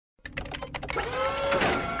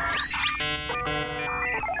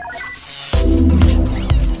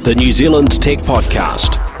the New Zealand Tech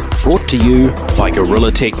Podcast, brought to you by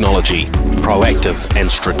Gorilla Technology, proactive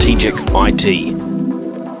and strategic IT.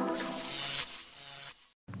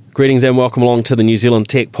 Greetings and welcome along to the New Zealand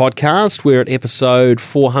Tech Podcast. We're at episode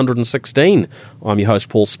 416. I'm your host,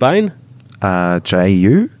 Paul Spain.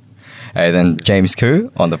 J.U. And then James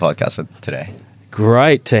Koo on the podcast for today.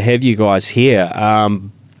 Great to have you guys here.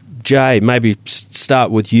 Jay, maybe start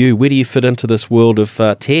with you. Where do you fit into this world of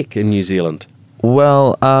tech in New Zealand?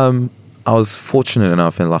 Well, I was fortunate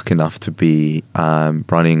enough and lucky enough to be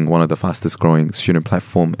running one of the fastest growing student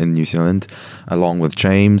platform in New Zealand, along with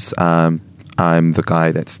James. I'm the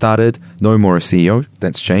guy that started. No more a CEO.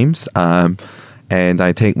 That's James. And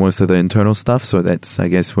I take most of the internal stuff, so that's, I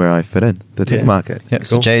guess, where I fit in, the tech market. Yeah, cool.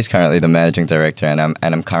 So Jay's currently the managing director, and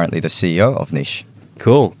I'm currently the CEO of Niesh.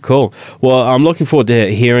 Cool. Well, I'm looking forward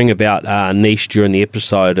to hearing about Niesh during the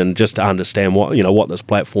episode and just to understand what this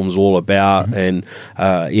platform's all about, and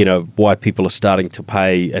why people are starting to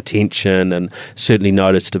pay attention, and certainly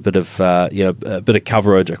noticed a bit of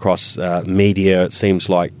coverage across media. It seems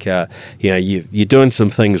like you're doing some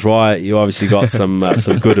things right. You obviously got some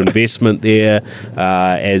good investment there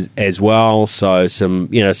as well. So some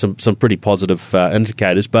pretty positive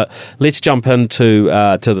indicators. But let's jump into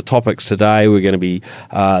to the topics today. We're going to be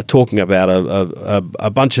talking about a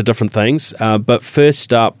bunch of different things, but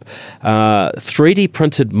first up, 3D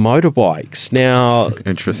printed motorbikes. Now,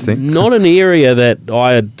 interesting. Not an area that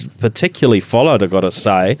I had particularly followed, I got to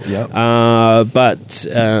say. Yep. But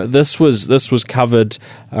this was covered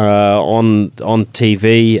on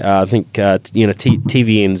TV. I think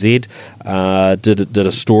TVNZ did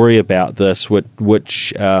a story about this,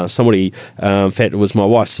 which somebody, in fact, it was my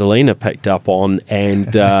wife Selena, picked up on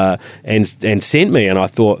and sent me, and I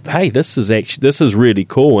thought, hey, this is really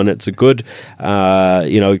cool, and it's a good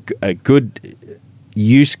a good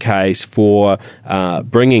use case for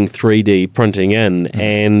bringing 3D printing in,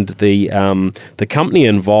 and the company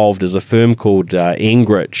involved is a firm called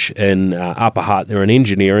Engrich in Upper Hutt. They're an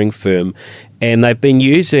engineering firm, and they've been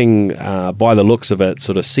using, by the looks of it,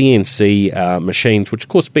 sort of CNC machines, which of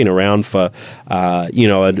course have been around for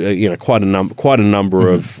quite a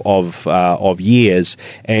number of years.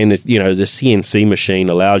 And the CNC machine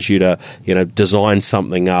allows you to design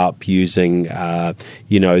something up using that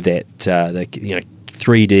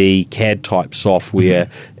 3D CAD type software,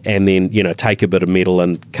 and then take a bit of metal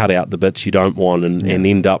and cut out the bits you don't want, and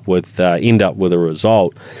end up with a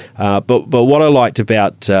result. But what I liked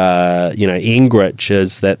about Engrich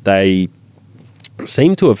is that they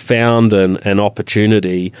seem to have found an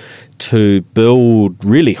opportunity to build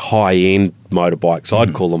really high end motorbikes.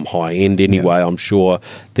 I'd call them high end anyway. Yeah. I'm sure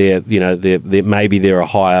they're maybe there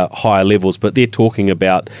are higher levels, but they're talking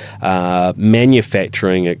about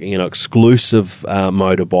manufacturing exclusive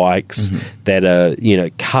motorbikes that are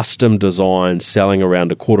custom designed, selling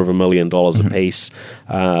around $250,000 a piece,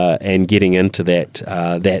 and getting into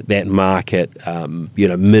that market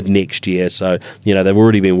mid next year. So they've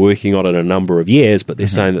already been working on it a number of years, but they're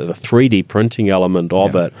saying that the 3D printing element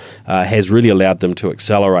of it has really allowed them to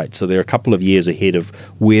accelerate. So they're a couple of years ahead of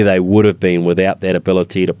where they would have been without that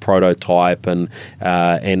ability to prototype and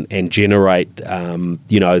generate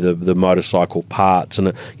the motorcycle parts. And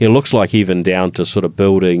it looks like even down to sort of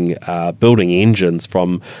building engines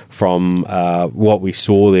from what we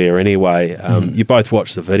saw there anyway. You both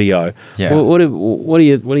watched the video. Yeah. What do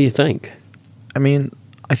you think? I mean,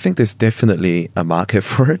 I think there's definitely a market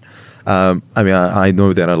for it. I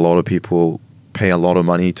know that a lot of people pay a lot of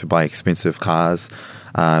money to buy expensive cars.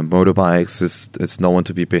 Motorbikes it's known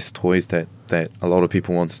to be best toys that a lot of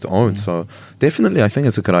people want to own. So definitely I think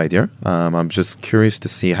it's a good idea. I'm just curious to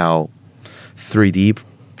see how 3D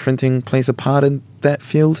printing plays a part in that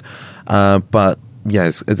field. But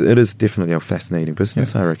yes, it is definitely a fascinating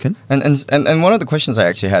business, I reckon. And one of the questions I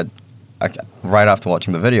actually had right after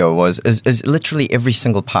watching the video was, is literally every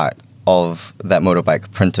single part of that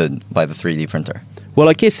motorbike printed by the 3D printer? Well,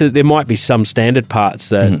 I guess that there might be some standard parts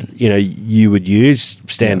that you would use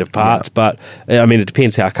standard parts, but I mean it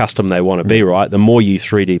depends how custom they want to be, right? The more you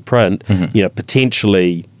 3D print,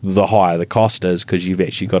 potentially the higher the cost is, because you've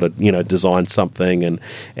actually got to design something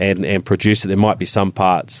and produce it. There might be some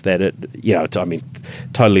parts that it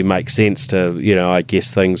totally makes sense to I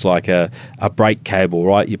guess things like a brake cable,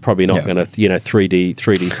 right? You're probably not going to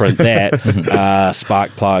 3D print that,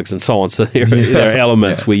 spark plugs and so on. So there are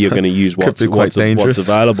elements where you're going to use what's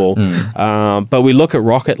available. But we look at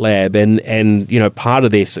Rocket Lab, and part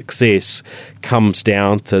of their success comes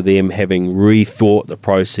down to them having rethought the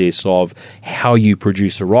process of how you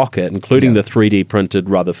produce a rocket, including the 3D printed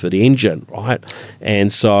Rutherford engine, right?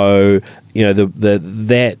 And so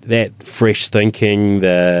that fresh thinking,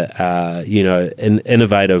 the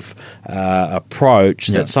innovative approach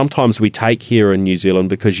that sometimes we take here in New Zealand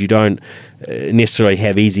because you don't necessarily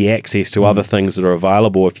have easy access to other things that are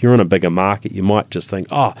available. If you're in a bigger market, you might just think,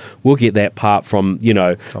 oh, we'll get that part from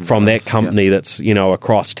that company that's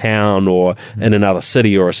across town or in another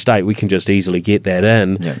city or a state. We can just easily get that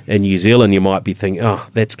in. In New Zealand, you might be thinking, oh,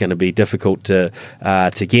 that's going to be difficult to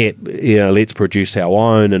get. Let's produce our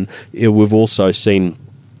own. And we've also seen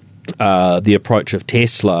the approach of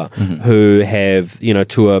Tesla, who have,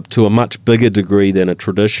 to a much bigger degree than a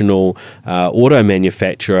traditional auto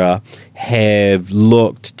manufacturer, have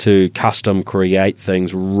looked to custom create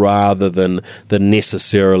things rather than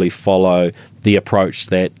necessarily follow the approach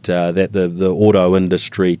that the auto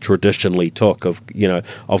industry traditionally took of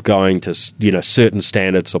going to certain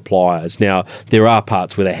standard suppliers. Now there are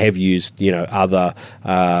parts where they have used other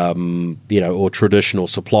or traditional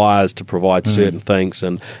suppliers to provide certain things,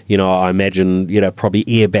 and I imagine probably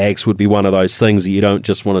airbags would be one of those things that you don't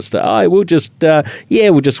just want to say, we'll just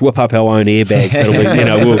whip up our own airbags.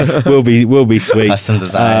 That'll be we'll be sweet. Custom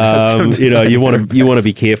design. You want to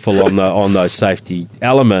be careful on those safety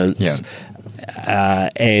elements.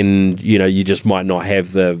 And you just might not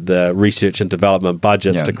have the research and development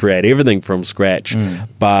budgets to create everything from scratch.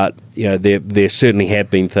 But there certainly have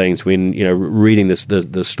been things when reading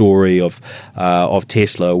the story of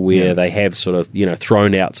Tesla where they have sort of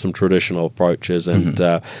thrown out some traditional approaches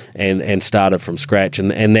and started from scratch,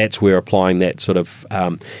 and that's where applying that sort of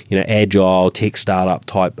agile tech startup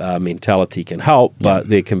type mentality can help. But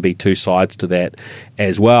there can be two sides to that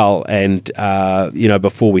as well. And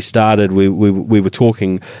before we started, we were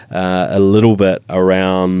talking a little bit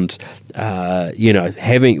around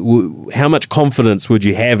having how much confidence would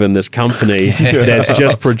you have in this company that's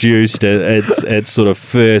just produced its sort of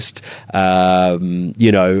first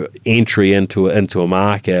entry into a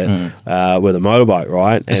market with a motorbike,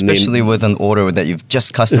 right? And especially with an order that you've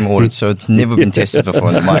just custom ordered, so it's never been tested before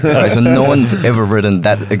in the market, right? So no one's ever ridden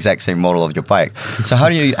that exact same model of your bike. So how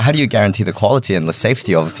do you guarantee the quality and the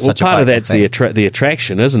safety of such a bike? Part of that's the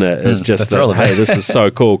attraction, isn't it? It's just that, hey, this is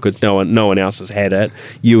so cool because no one else has had it.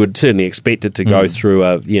 You would certainly expect it to go through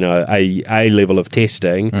a level of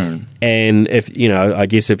testing, and if I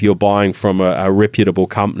guess if you're buying from a reputable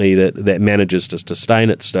company that manages to sustain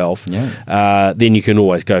itself, then you can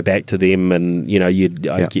always go back to them and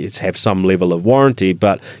I guess have some level of warranty.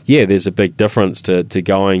 But there's a big difference to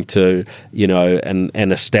going to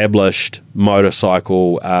an established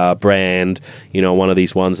motorcycle brand, one of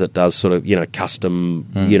these ones that does sort of custom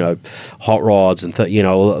hot rods and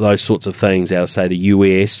those sorts of things out of say the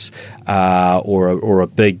US, or a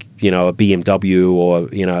big a BMW or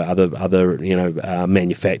other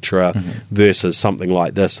manufacturer versus something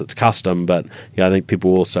like this that's custom. But I think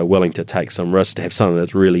people are also willing to take some risks to have something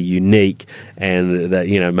that's really unique and that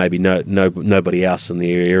maybe nobody else in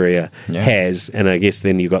the area has. And I guess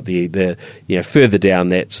then you've got the further down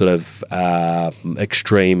that sort of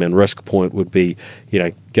extreme and risk point would be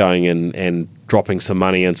going and dropping some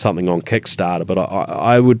money in something on Kickstarter. But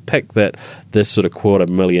I would pick that this sort of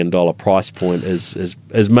 $250,000 price point is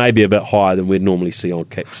maybe a bit higher than we'd normally see on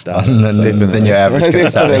Kickstarter. Than your average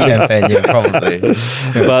Kickstarter campaign, probably.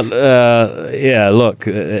 But look,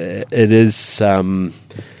 it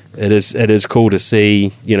is cool to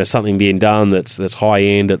see something being done that's high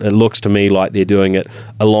end. It looks to me like they're doing it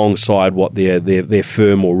alongside what their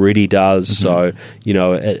firm already does. So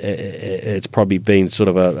it's probably been sort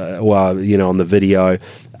of on the video.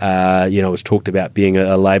 It was talked about being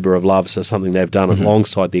a labour of love, so something they've done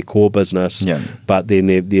alongside their core business. But then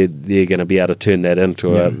they're going to be able to turn that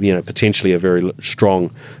into a potentially a very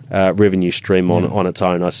strong revenue stream on its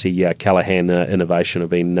own. I see Callaghan Innovation have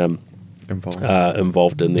been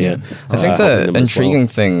involved in there. I think the intriguing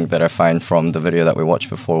thing that I find from the video that we watched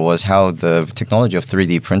before was how the technology of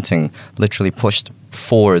 3D printing literally pushed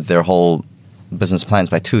forward their whole business plans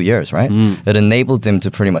by 2 years, right? It enabled them to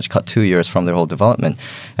pretty much cut 2 years from their whole development.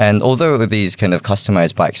 And although these kind of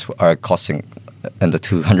customized bikes are costing in the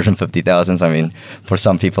 250,000s, I mean, for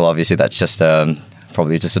some people, obviously, that's just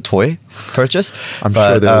probably just a toy purchase. I'm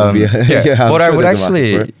sure there will be.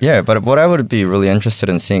 But what I would be really interested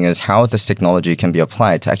in seeing is how this technology can be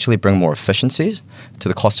applied to actually bring more efficiencies to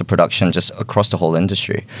the cost of production just across the whole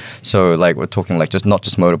industry. So like we're talking like just not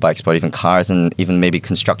just motorbikes, but even cars and even maybe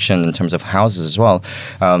construction in terms of houses as well.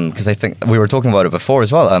 Because I think we were talking about it before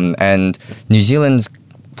as well. And New Zealand's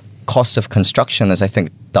cost of construction is, I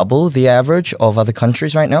think, double the average of other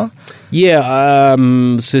countries right now. Yeah,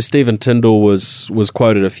 Sir Stephen Tyndall was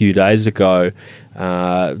quoted a few days ago,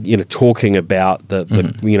 talking about the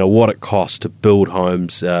what it costs to build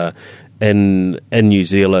homes in New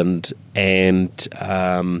Zealand, and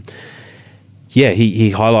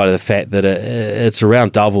he highlighted the fact that it's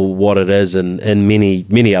around double what it is in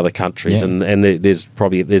many other countries, and there's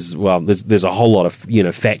a whole lot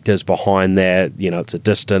of factors behind that. It's a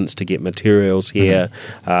distance to get materials here.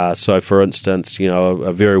 So, for instance,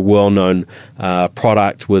 a very well known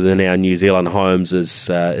product within our New Zealand homes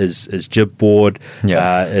is jibboard.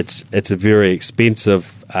 It's a very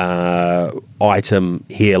expensive item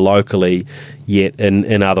here locally, yet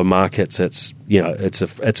in other markets it's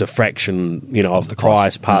a fraction of the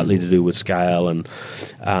price, partly to do with scale and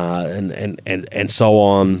so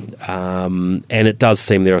on. And it does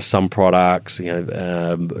seem there are some products,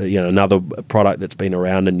 another product that's been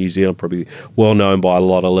around in New Zealand, probably well known by a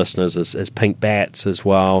lot of listeners, is pink bats as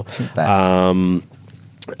well.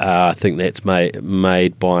 I think that's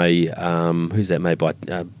made by who's that made by?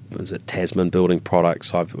 Is it Tasman Building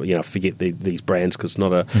Products? I forget these brands because it's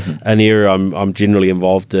not an area I'm generally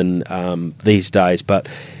involved in these days. But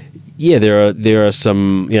there are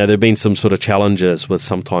some there have been some sort of challenges with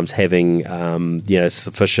sometimes having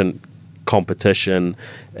sufficient competition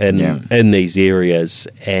in these areas,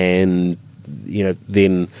 and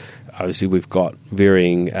then obviously we've got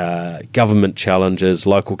varying government challenges,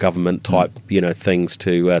 local government type things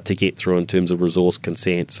to get through in terms of resource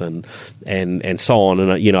consents and so on.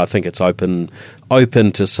 And I think it's open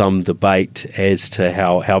to some debate as to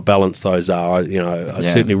how balanced those are. I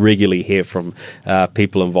certainly regularly hear from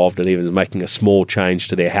people involved in even making a small change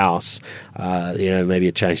to their house, maybe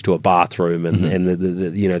a change to a bathroom, and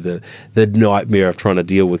the nightmare of trying to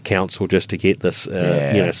deal with council just to get this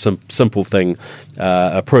simple thing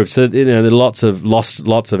approved. So there are lots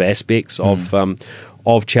of aspects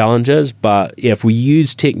of challenges, but if we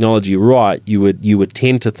use technology right, you would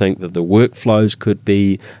tend to think that the workflows could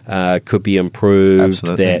be improved.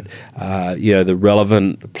 Absolutely. That the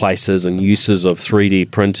relevant places and uses of 3D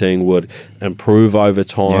printing would improve over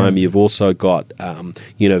time. You've also got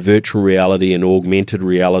virtual reality and augmented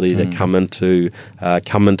reality that come into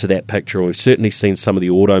that picture. And we've certainly seen some of the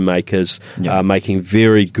automakers making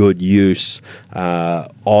very good use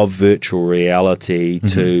of virtual reality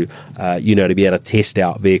to be able to test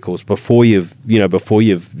out vehicles before you've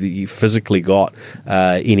physically got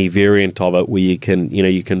any variant of it, where you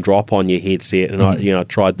can drop on your headset. And I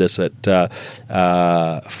tried this at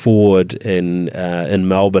Ford in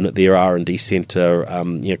Melbourne at their R&D centre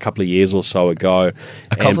a couple of years or so ago.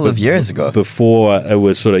 Years ago. Before it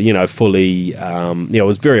was sort of fully it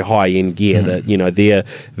was very high end gear. That their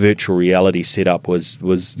virtual reality setup was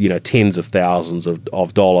tens of thousands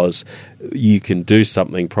of dollars. You can do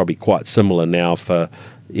something probably quite similar now for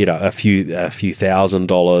a few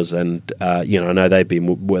 $1,000s, and I know they've been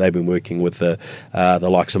working with the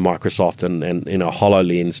likes of Microsoft and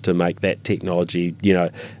HoloLens to make that technology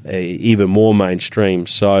even more mainstream.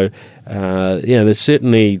 So there's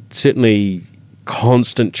certainly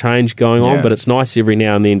constant change going on, but it's nice every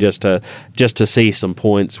now and then just to see some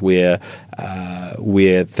points where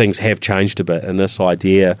things have changed a bit, and this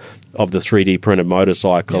idea of the 3D printed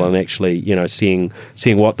motorcycle and actually seeing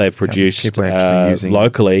what they've produced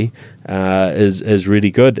locally is really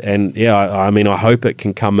good. And I hope it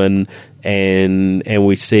can come in and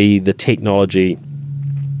we see the technology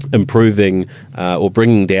improving or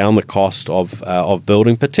bringing down the cost of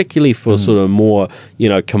building, particularly for sort of more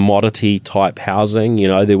commodity type housing.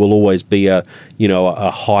 There will always be a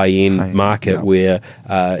high end market where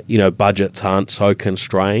budgets aren't so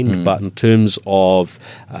constrained, but in terms of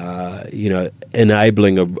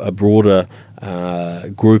enabling a broader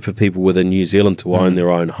group of people within New Zealand to own their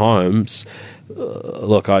own homes.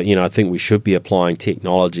 Look, I think we should be applying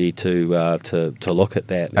technology to look at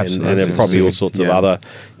that, and there are probably all sorts of other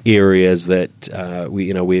areas that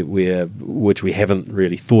which we haven't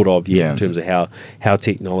really thought of yet in terms of how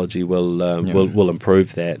technology will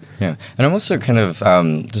improve that. Yeah, and I'm also kind of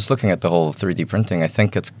just looking at the whole 3D printing. I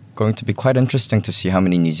think it's going to be quite interesting to see how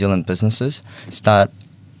many New Zealand businesses start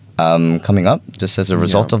coming up just as a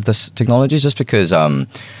result of this technology. Just because, in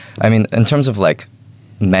terms of like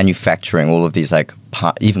manufacturing all of these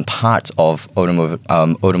even parts of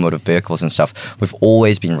automotive vehicles and stuff, we've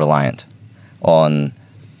always been reliant on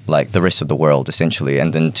like the rest of the world essentially,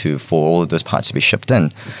 and then for all of those parts to be shipped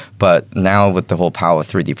in. But now with the whole power of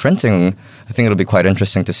 3D printing, I think it'll be quite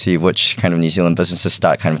interesting to see which kind of New Zealand businesses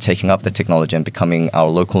start kind of taking up the technology and becoming our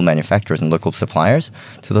local manufacturers and local suppliers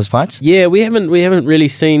to those parts. Yeah, we haven't really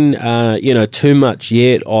seen too much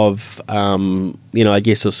yet of I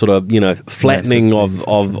guess a sort of flattening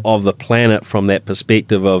of the planet from that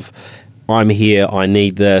perspective of I'm here, I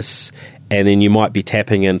need this. And then you might be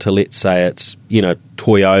tapping into, let's say it's,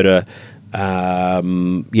 Toyota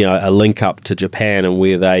a link up to Japan, and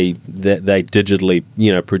where they digitally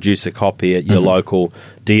produce a copy at your local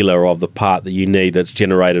dealer of the part that you need that's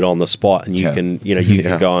generated on the spot, and you can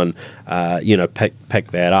can go and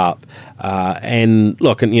pick that up. And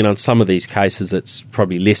look, and in some of these cases it's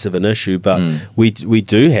probably less of an issue, but we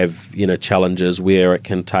do have challenges where it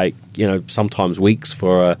can take sometimes weeks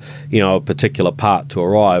for a particular part to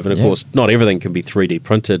arrive, and of course not everything can be 3D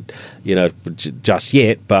printed just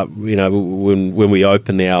yet, but when we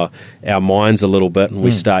open our minds a little bit and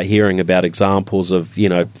we start hearing about examples of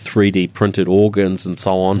 3D printed organs and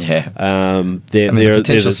so on,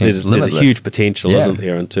 there's a huge potential, isn't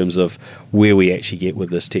there, in terms of where we actually get with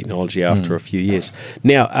this technology after a few years.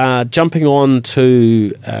 Now, jumping on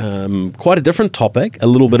to quite a different topic, a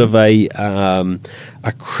little bit of a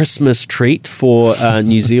Christmas treat for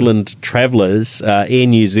New Zealand travellers. Air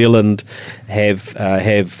New Zealand have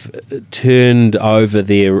turned over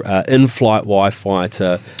their in-flight Wi-Fi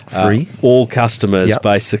to free all customers,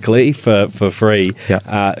 basically for free,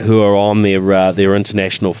 who are on their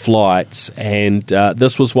international flights. And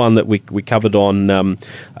this was one that we covered on one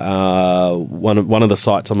of the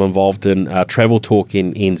sites I'm involved in, Travel Talk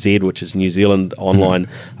in NZ, which is New Zealand online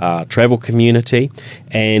travel community.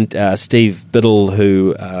 And Steve Biddle,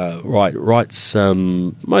 who writes I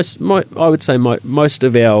would say most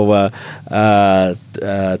of our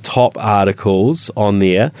top articles on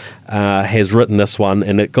there, has written this one,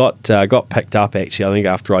 and it got picked up actually. I think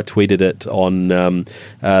after I tweeted it on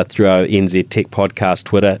through our NZ Tech Podcast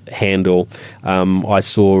Twitter handle, I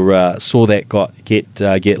saw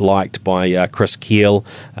that get liked by Chris Keel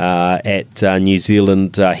at New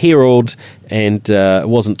Zealand Herald. And it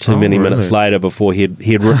wasn't too many minutes later before he'd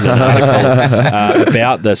written an article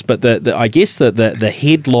about this. But I guess that the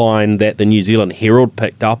headline that the New Zealand Herald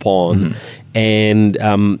picked up on, and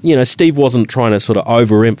Steve wasn't trying to sort of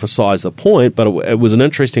overemphasize the point, but it was an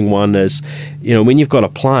interesting one. Is when you've got a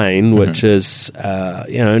plane which is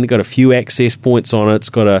only got a few access points on it, it's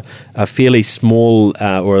got a fairly small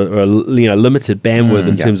or limited bandwidth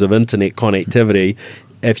in terms of internet connectivity.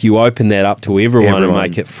 If you open that up to everyone and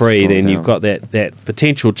make it free, then you've got that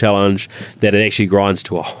potential challenge that it actually grinds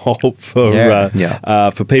to a halt for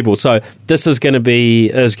people. So this is going to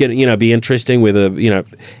be be interesting. Whether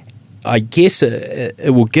I guess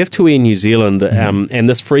it will give to Air New Zealand, and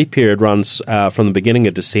this free period runs from the beginning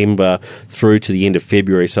of December through to the end of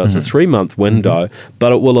February, so it's a 3-month window,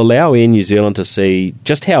 but it will allow Air New Zealand to see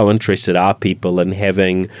just how interested are people in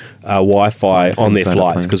having Wi-Fi on their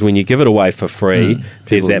flights, because when you give it away for free,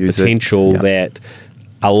 there's that potential that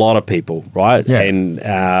a lot of people, right? Yeah. And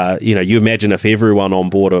you imagine if everyone on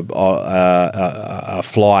board a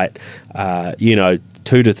flight,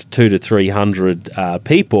 200 to 300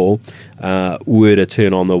 people were to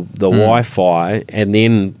turn on the Wi-Fi, and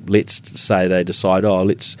then let's say they decide,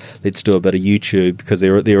 let's do a bit of YouTube, because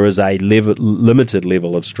there is a limited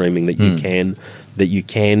level of streaming that you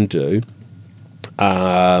can do.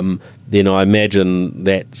 Then I imagine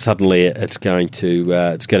that suddenly it's going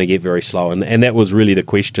to get very slow, and that was really the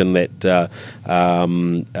question that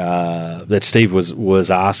Steve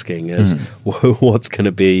was asking, is what's going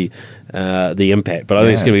to be the impact. But I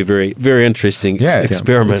think it's going to be a very, very interesting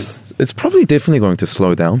experiment. It's probably definitely going to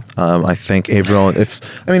slow down. I think everyone,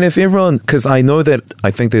 because I know that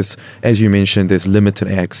I think there's, as you mentioned, there's limited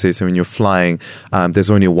access, and when you're flying,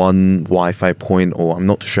 there's only one Wi-Fi point, or I'm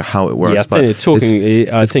not sure how it works.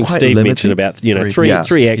 Yeah, I think Steve mentioned about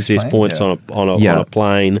three access points on a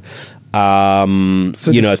plane.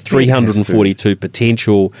 342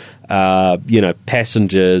 potential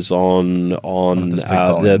passengers on the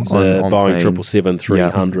Boeing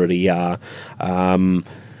 777-300ER.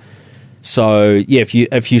 So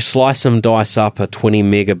if you slice and dice up a 20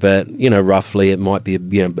 megabit, roughly it might be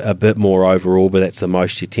a bit more overall, but that's the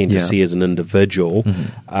most you tend to see as an individual.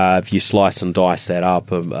 If you slice and dice that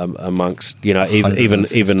up amongst even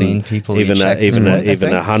people, even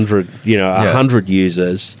 100 100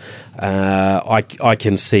 users, I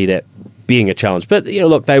can see that being a challenge. But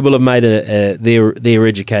look, they will have made their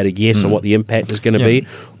educated guess on what the impact is going to be.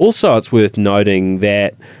 Also, it's worth noting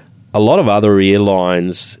that a lot of other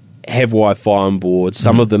airlines have Wi-Fi on board.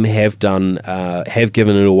 Some of them have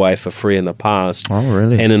given it away for free in the past. Oh,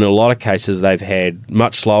 really? And in a lot of cases, they've had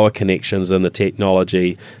much slower connections than the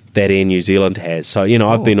technology that Air New Zealand has. So,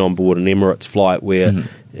 I've been on board an Emirates flight where,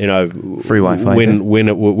 free Wi-Fi.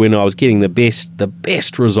 When I was getting the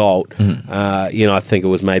best result, I think it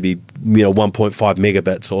was maybe 1.5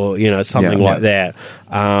 megabits or something like that,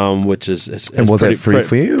 which is and was that free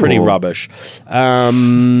for you? Pretty rubbish.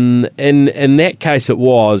 In that case, it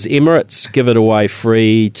was. Emirates give it away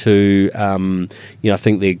free to I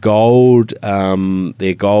think their gold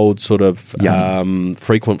sort of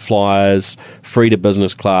frequent flyers, free to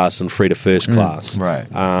business class and free to first class. Right.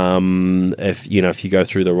 If you go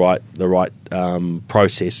through the right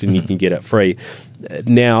process, and you can get it free.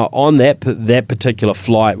 Now, on that particular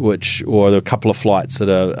flight, or the couple of flights that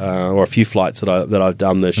are, or a few flights that I've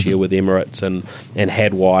done this year with Emirates and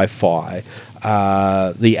had Wi-Fi,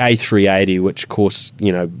 the A380, which of course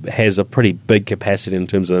has a pretty big capacity in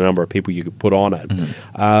terms of the number of people you could put on it,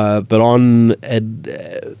 but on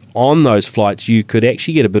those flights you could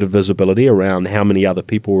actually get a bit of visibility around how many other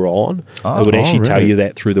people were on. It would actually tell you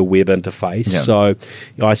that through the web interface. So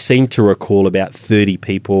I seem to recall about 30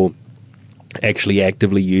 people actually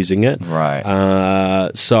actively using it. Right.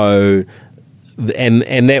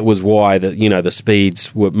 And that was why the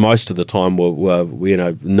speeds were most of the time were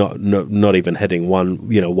not even hitting one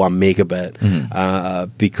megabit,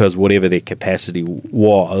 because whatever their capacity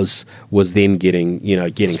was then getting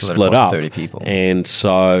split up. 30 people. And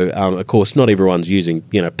so of course not everyone's using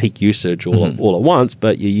peak usage all at once,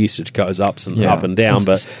 but your usage goes up and down.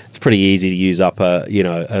 But it's pretty easy to use up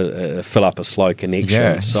fill up a slow connection.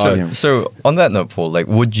 Yeah. So on that note, Paul, like,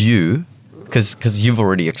 would you? Because you've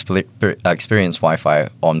already experienced Wi-Fi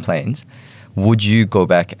on planes, would you go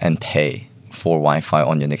back and pay for Wi-Fi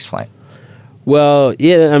on your next flight? Well,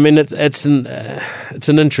 yeah, I mean it's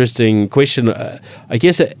an interesting question. I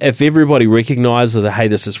guess if everybody recognises that, hey,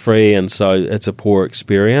 this is free, and so it's a poor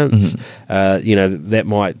experience, that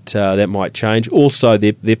might change. Also,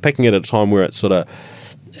 they're picking it at a time where it's sort of.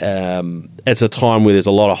 It's a time where there's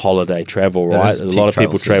a lot of holiday travel, right? There's a lot of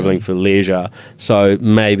people travelling for leisure, so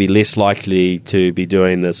maybe less likely to be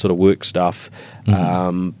doing the sort of work stuff.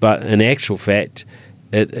 But in actual fact,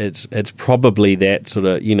 it's probably that sort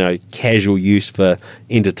of casual use for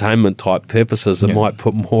entertainment type purposes that might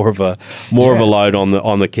put more of a load on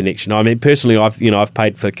the connection. I mean, personally, I've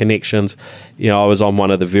paid for connections. I was on one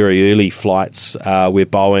of the very early flights where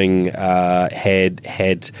Boeing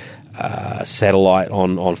had satellite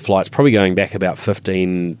on flights, probably going back about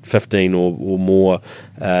 15 or more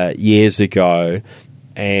years ago.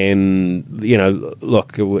 And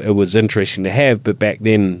look, it was interesting to have, but back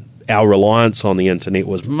then our reliance on the internet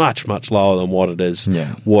was much lower than what it is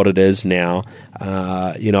now.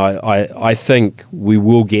 I think we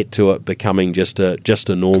will get to it becoming just a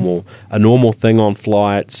normal thing on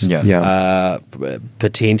flights.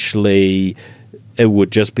 Potentially it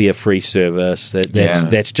would just be a free service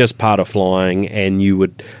that's just part of flying, and you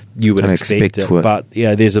would expect it. But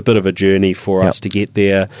there's a bit of a journey for us to get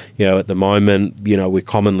there. At the moment, we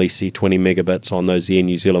commonly see 20 megabits on those Air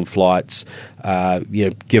New Zealand flights.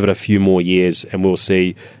 Give it a few more years, and we'll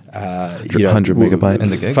see 100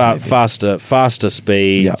 megabytes, faster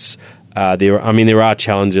speeds. There are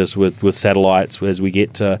challenges with satellites as we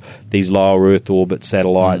get to these lower Earth orbit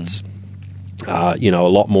satellites. A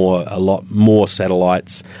lot more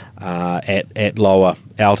satellites at lower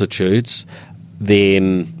altitudes.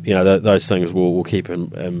 Then those things will keep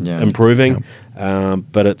improving.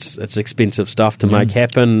 But it's expensive stuff to make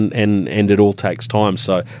happen, and it all takes time.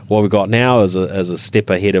 So what we've got now is a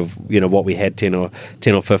step ahead of what we had 10 or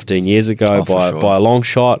 15 years ago by a long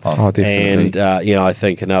shot. Definitely. And I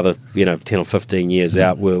think another 10 or 15 years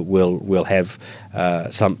out we'll have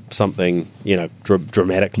something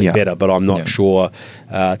dramatically better. But I'm not sure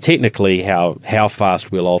technically how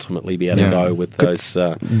fast we'll ultimately be able to go with those.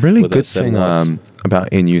 Really with good those thing about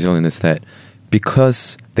Air New Zealand is that,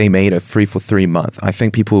 because they made it free for 3 months, I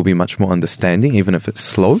think people will be much more understanding, even if it's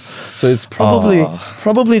slow. So it's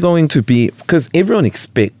probably going to be, because everyone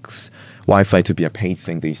expects Wi-Fi to be a paid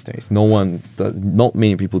thing these days. Not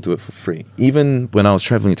many people do it for free. Even when I was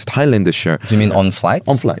traveling to Thailand this year. Do you mean on flights?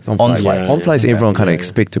 On flights. Yeah, on flights, everyone kind of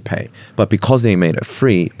expect to pay. But because they made it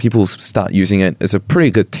free, people start using it. It's a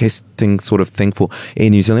pretty good testing sort of thing for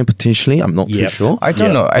Air New Zealand, potentially. I'm not too sure. I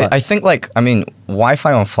don't know. I think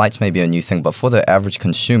Wi-Fi on flights may be a new thing, but for the average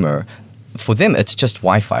consumer, for them, it's just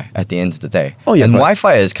Wi-Fi at the end of the day. And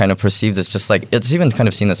Wi-Fi is kind of perceived as just like, it's even kind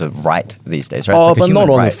of seen as a right these days, right? But not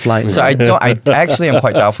on the flight. So I actually am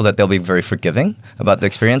quite doubtful that they'll be very forgiving about the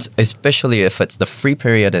experience, especially if it's the free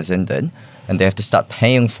period has ended and they have to start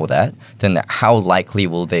paying for that. Then how likely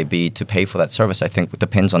will they be to pay for that service? I think it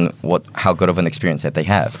depends on how good of an experience that they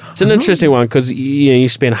have. It's an interesting one, because you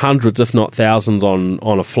spend hundreds, if not thousands, on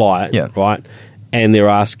a flight, right? and they're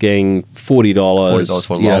asking $40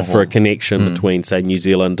 for for a connection between, say, New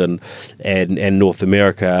Zealand and North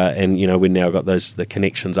America, and we now got the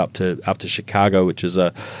connections up to Chicago, which is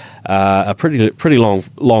a pretty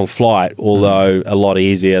long flight, although a lot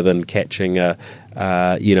easier than catching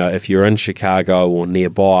if you're in Chicago or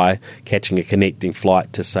nearby, catching a connecting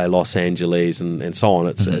flight to, say, Los Angeles and so on.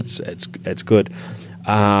 It's good.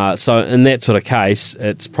 So in that sort of case,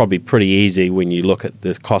 it's probably pretty easy when you look at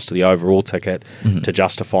the cost of the overall ticket to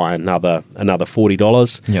justify another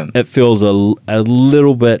 $40. Yeah. It feels a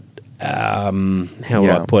little bit, how would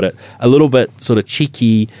I put it, a little bit sort of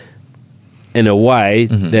cheeky in a way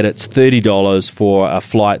that it's $30 for a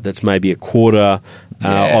flight that's maybe a quarter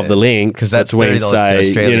of the length, because that's between, say,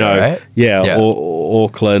 Australia, right? or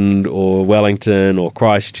Auckland or Wellington or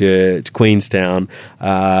Christchurch, Queenstown,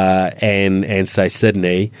 and say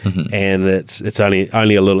Sydney, and it's only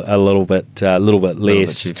a little bit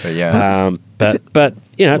less. Cheaper, but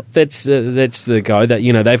that's the go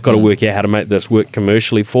that they've got to work out how to make this work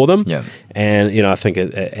commercially for them. Yeah. And I think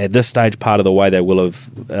at this stage, part of the way they will have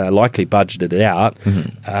likely budgeted it out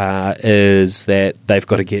is that they've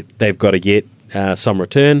got to get some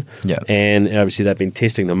return, and obviously they've been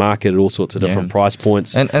testing the market at all sorts of different price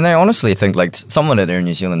points. And I honestly think like someone at Air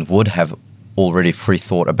New Zealand would have already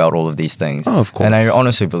pre-thought about all of these things. Oh, of course. And I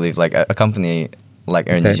honestly believe like a company like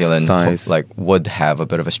Air New Zealand would have a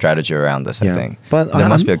bit of a strategy around this. I think, but there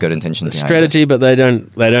must be a good intention behind strategy, but they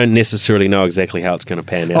don't necessarily know exactly how it's going to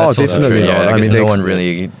pan out. Oh, definitely. I mean, no one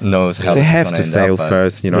really knows how they have to fail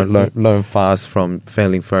first. Learn fast from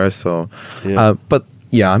failing first. So, but.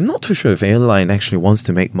 Yeah, I'm not too sure if airline actually wants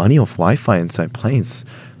to make money off Wi-Fi inside planes,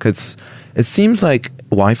 because it seems like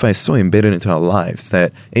Wi-Fi is so embedded into our lives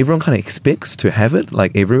that everyone kind of expects to have it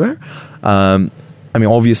like everywhere. I mean,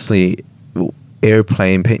 obviously,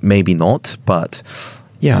 airplane maybe not, but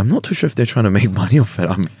yeah, I'm not too sure if they're trying to make money off it.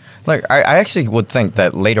 Like, I actually would think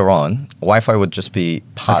that later on, Wi-Fi would just be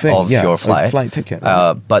part of your flight. A flight ticket.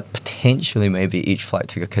 Right? But potentially, maybe each flight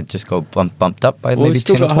ticket could just go bumped up by maybe we've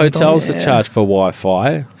still got hotels that charge for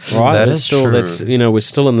Wi-Fi, right? That is true. We're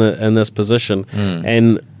still in this position,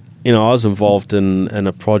 and I was involved in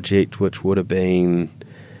a project which would have been,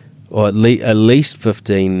 or at least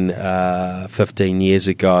 15 years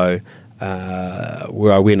ago.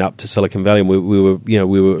 Where I went up to Silicon Valley, and we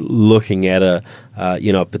were looking at a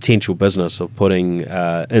potential business of putting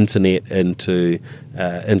internet into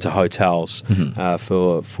hotels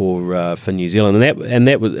for New Zealand, and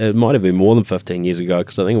that was, it might have been more than 15 years ago,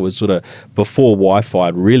 because I think it was sort of before Wi-Fi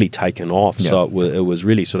had really taken off. Yeah. So it was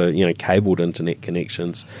really sort of cabled internet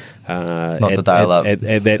connections. Not the dial-up at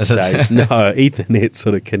that stage. No, Ethernet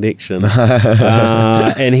sort of connections.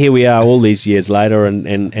 And here we are all these years later,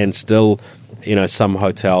 and still, some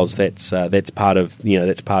hotels that's part of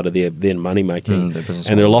their money making.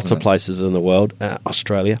 And there are lots of places in the world,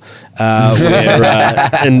 Australia, where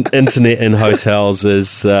internet in hotels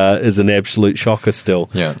is an absolute shocker still.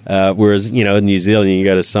 Yeah. Whereas in New Zealand, you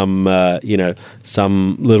go to some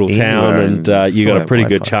little town, and you got a pretty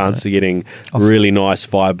good chance of getting really nice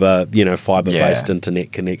fiber-based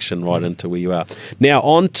internet connection right into where you are. Now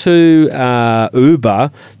on to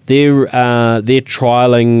Uber. They're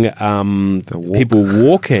trialing people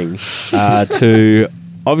walking to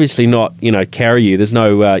obviously not carry you. There's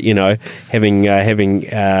no having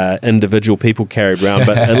individual people carried around,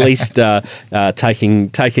 but at least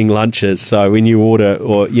taking lunches. So when you order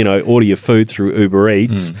your food through Uber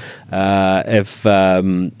Eats, if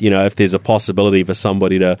there's a possibility for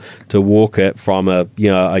somebody to walk it from a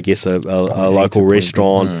local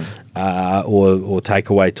restaurant. Or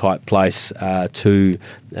takeaway type place to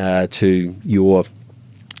your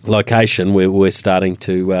location, we're starting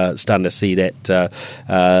to see that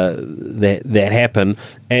happen.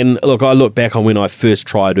 And look, I look back on when I first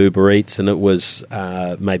tried Uber Eats, and it was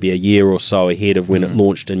maybe a year or so ahead of when it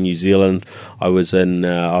launched in New Zealand. I was in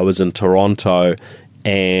Toronto,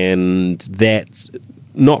 and that.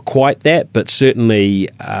 Not quite that, but certainly,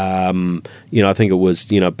 I think it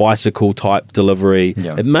was, bicycle type delivery.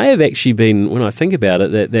 Yeah. It may have actually been, when I think about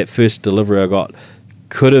it, that first delivery I got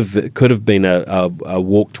could have been a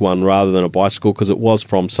walked one rather than a bicycle, because it was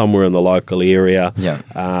from somewhere in the local area. Yeah.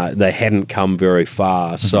 They hadn't come very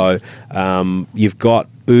far. So you've got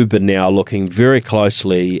Uber now looking very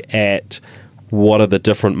closely at what are the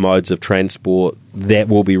different modes of transport that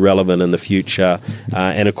will be relevant in the future,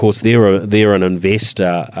 and of course they're an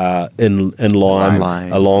investor in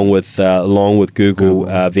Lime, along with Google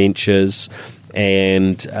Ventures,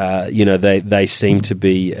 and they seem to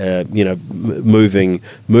be moving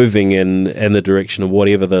in the direction of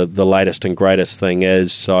whatever the latest and greatest thing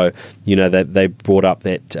is. So they brought up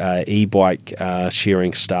that e-bike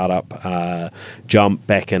sharing startup Jump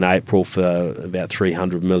back in April for about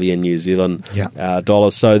 300 million New Zealand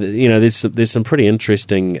dollars. So there's some pretty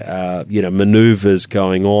interesting maneuvers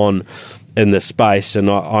going on in this space, and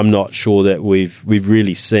I'm not sure that we've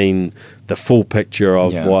really seen the full picture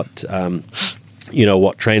of what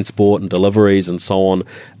what transport and deliveries and so on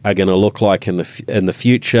are going to look like in the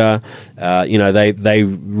future. They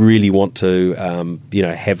really want to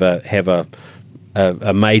have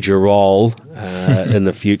a major role in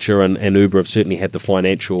the future, and Uber have certainly had the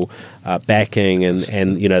financial backing, and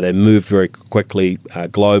they moved very quickly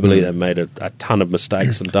globally. They've made a ton of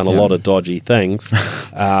mistakes and done a lot of dodgy things,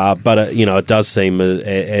 but it does seem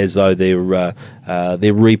as though they're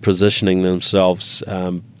repositioning themselves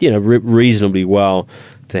reasonably well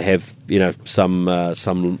to have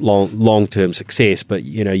some long-term success. But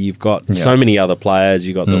you've got so many other players.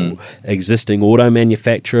 You've got the existing auto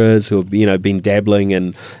manufacturers who have been dabbling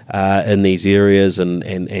in these areas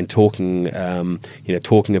and talking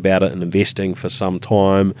about it and investing for some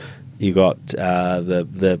time. You got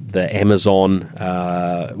the Amazon,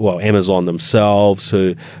 Amazon themselves,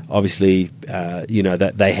 who obviously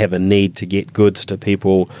that they have a need to get goods to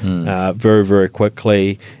people very, very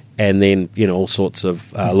quickly. And then all sorts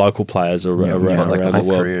of local players around the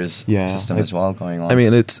world. Careers system as well going on. I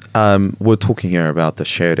mean, it's we're talking here about the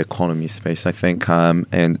shared economy space, I think,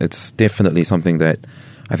 and it's definitely something that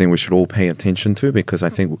I think we should all pay attention to, because I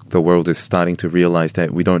think the world is starting to realize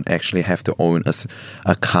that we don't actually have to own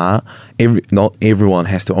a car. Not everyone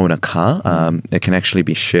has to own a car. It can actually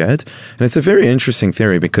be shared. And it's a very interesting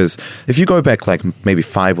theory, because if you go back like maybe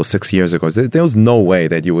 5 or 6 years ago, there was no way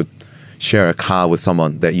that you would share a car with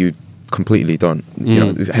someone that you completely don't,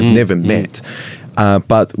 have never met.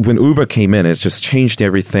 But when Uber came in, it's just changed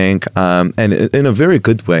everything, and in a very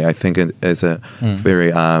good way. I think it is a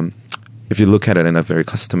very, if you look at it in a very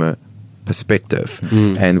customer perspective,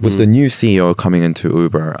 and with the new CEO coming into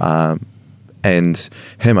Uber, and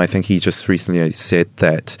him, I think he just recently said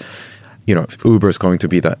that, Uber is going to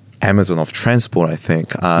be the Amazon of transport, I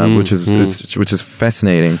think, which is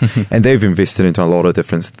fascinating, and they've invested into a lot of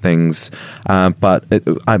different things. But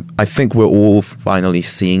I think we're all finally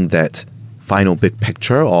seeing that final big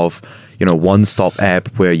picture of one-stop app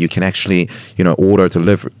where you can actually order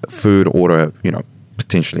food, order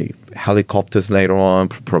potentially helicopters later on,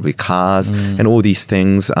 probably cars, and all these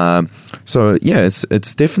things. So yeah,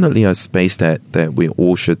 it's definitely a space that we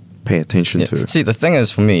all should pay attention to. See, the thing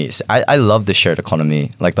is, for me, I love the shared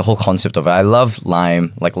economy, like the whole concept of it. I love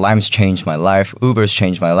Lime. Like, Lime's changed my life. Uber's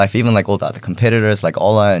changed my life. Even like all the other competitors, like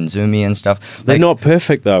Ola and Zoomy and stuff. They're not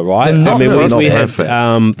perfect though, right? They're not really perfect.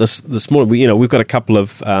 This morning, we've got a couple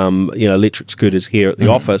of electric scooters here at the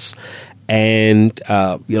office. And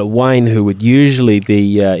Wayne, who would usually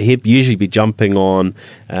be jumping on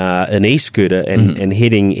an e-scooter and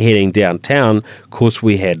heading downtown. Of course,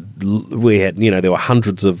 we had there were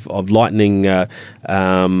hundreds of lightning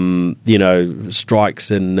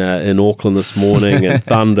strikes in Auckland this morning, and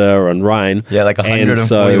thunder and rain. Yeah, like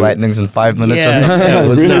 140 lightnings in 5 minutes or something. It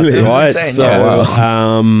was nuts, right? Insane, So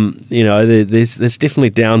there's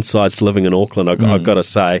definitely downsides to living in Auckland. I've got to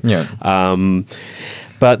say. Yeah.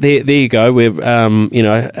 But there you go. We're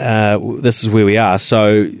this is where we are.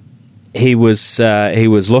 So he was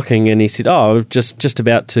looking, and he said, "Oh, just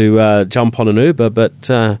about to jump on an Uber,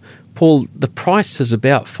 but Paul, the price is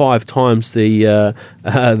about 5 times the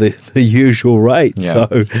usual rate." Yeah. So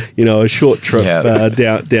a short trip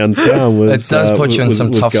downtown was. It does put you in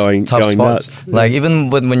some tough spots. Nuts. Like, even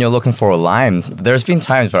when you're looking for a lime, there's been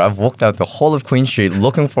times where I've walked out the whole of Queen Street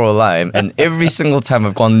looking for a lime, and every single time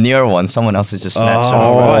I've gone near one, someone else has just snatched it.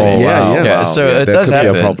 Right. Yeah. So it does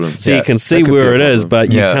happen. Be a problem. So you can see where it is,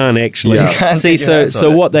 but you can't actually see. So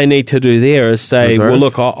what they need to do there is say, Reserve. well,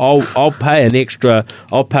 look, I'll pay an extra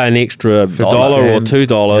 $1 or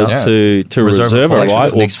 $2 to reserve it,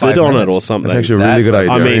 right, or bid on it or something. That's actually a really good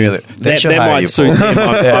idea. I mean, that might suit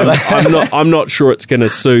them. I'm not sure it's going to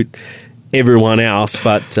suit everyone else,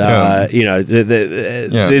 but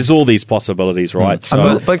there's all these possibilities, right?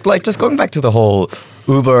 So, but like, just going back to the whole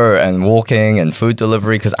Uber and walking and food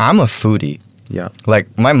delivery, because I'm a foodie. Yeah. Like,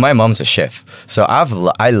 my mom's a chef, so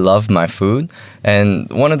I love my food, and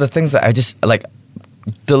one of the things that I just like.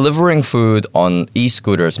 Delivering food on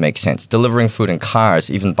e-scooters makes sense. Delivering food in cars,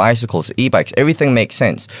 even bicycles, e-bikes, everything makes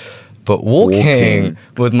sense. But walking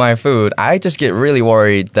with my food, I just get really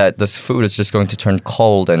worried that this food is just going to turn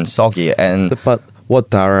cold and soggy. And But what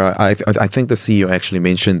Dara, I think the CEO actually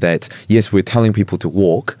mentioned that, yes, we're telling people to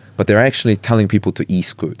walk, but they're actually telling people to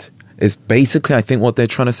e-scoot. Is basically, I think, what they're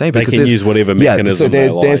trying to say. They can use whatever mechanism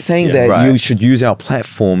they're saying that you should use our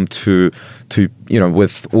platform to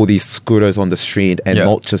with all these scooters on the street and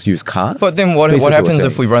not just use cars. But then what happens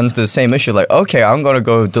if we run into the same issue? Like, okay, I'm going to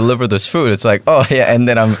go deliver this food. It's like, oh, yeah, and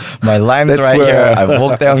then my lime's here. I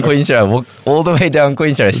walk down Queen Street. I walk all the way down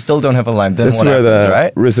Queen Street. I still don't have a lime. Then what happens,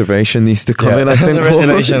 right? Reservation needs to come in, I think. The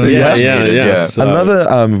reservation yeah. So.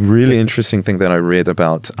 Another really interesting thing that I read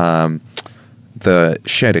about the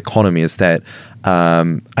shared economy is that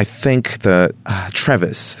I think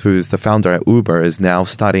Travis, who's the founder at Uber, is now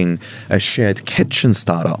starting a shared kitchen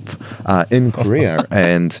startup in Korea.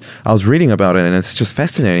 And I was reading about it, and it's just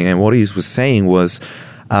fascinating. And what he was saying was,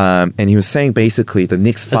 and he was saying basically the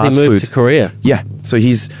next fast food. Has he moved to Korea? Yeah. So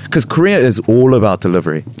because Korea is all about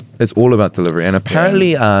delivery. It's all about delivery. And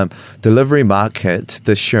apparently delivery market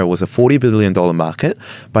this year was a $40 billion market.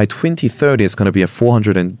 By 2030, it's going to be a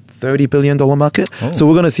 $430 billion market. Oh. So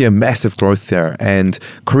we're going to see a massive growth there. And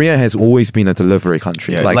Korea has always been a delivery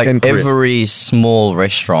country. Yeah, like every small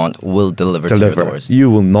restaurant will deliver to your doors.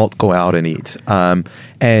 You will not go out and eat.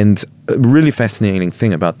 And a really fascinating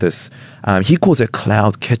thing about this, he calls it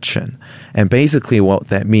cloud kitchen. And basically what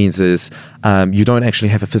that means is you don't actually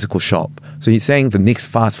have a physical shop. So he's saying the next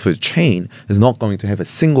fast food chain is not going to have a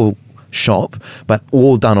single shop, but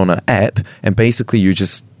all done on an app. And basically you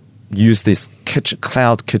just use this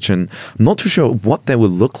cloud kitchen. I'm not too sure what that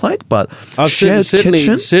would look like, but shared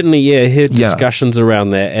kitchen. Certainly, yeah, heard discussions around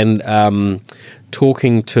that. And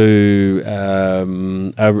talking to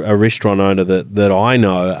a restaurant owner that I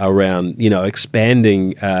know around,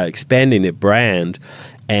 expanding their brand.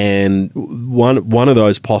 And one of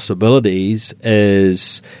those possibilities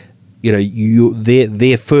is,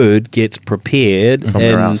 their food gets prepared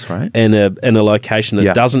somewhere else, right? in a location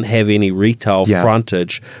that doesn't have any retail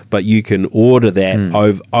frontage, but you can order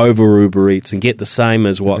that over Uber Eats and get the same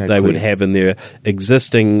as what they would have in their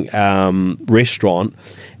existing restaurant.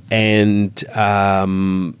 And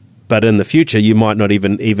but in the future, you might not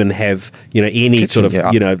even have any kitchen, sort of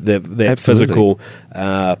that physical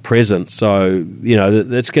presence. So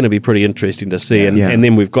that's going to be pretty interesting to see. And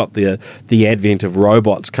then we've got the advent of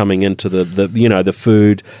robots coming into the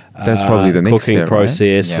food that's probably the next cooking step,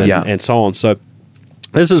 process right? and so on. So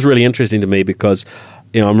this is really interesting to me because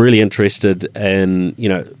I'm really interested in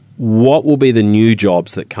what will be the new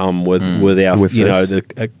jobs that come with our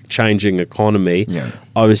the changing economy.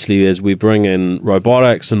 Obviously, as we bring in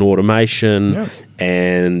robotics and automation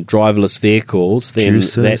and driverless vehicles, then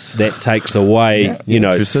that takes away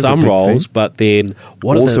some roles. But then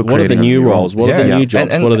what are the new roles? What are the new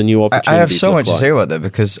jobs? What are the new opportunities? I have so much to say about that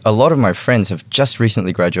because a lot of my friends have just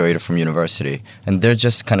recently graduated from university and they're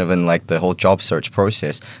just kind of in like the whole job search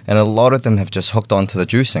process, and a lot of them have just hooked onto the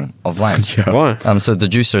juicing of limes. Right. So the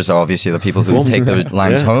juicers are obviously the people who take the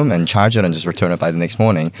limes home and charge it and just return it by the next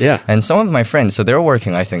morning. Yeah. And some of my friends, so they're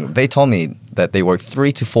working, I think, they told me that they work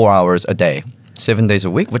 3 to 4 hours a day, 7 days a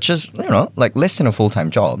week, which is, like less than a full-time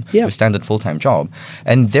job, a standard full-time job.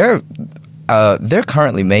 And they're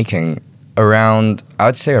currently making around the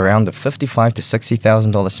 $55,000 to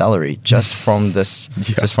 $60,000 salary just from this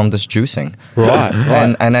juicing. Right.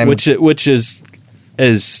 And which is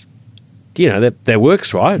that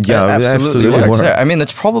works, right? Yeah, absolutely works. Yeah. I mean,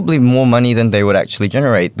 it's probably more money than they would actually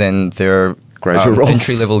generate than their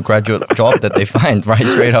entry-level graduate job that they find right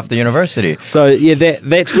straight after university. So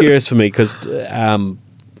that's curious for me because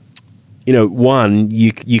one,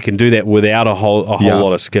 you can do that without a whole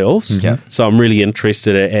lot of skills. Yeah. So I'm really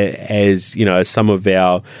interested as some of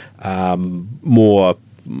our more,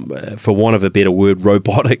 for want of a better word,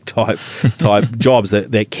 robotic type jobs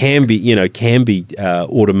that can be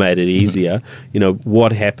automated easier.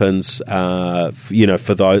 What happens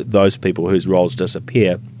for those people whose roles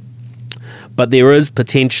disappear. But there is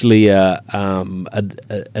potentially a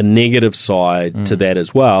negative side to that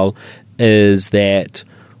as well, is that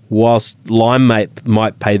whilst Lime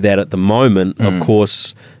might pay that at the moment, of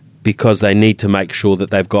course, because they need to make sure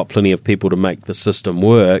that they've got plenty of people to make the system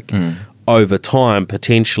work, over time,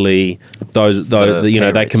 potentially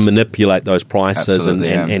they can manipulate those prices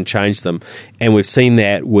and change them. And we've seen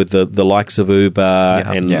that with the likes of Uber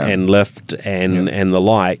and Lyft and the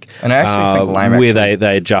like. And I actually think Lime where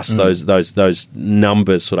they adjust those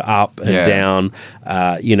numbers sort of up and down.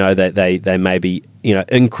 They maybe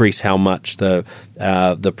increase how much the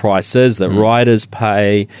price is that riders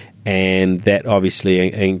pay, and that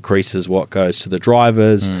obviously increases what goes to the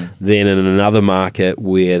drivers. Then in another market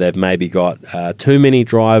where they've maybe got too many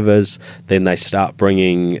drivers, then they start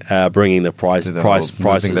bringing the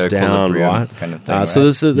prices down, right? Kind of thing,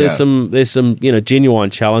 so there's some genuine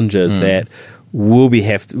challenges that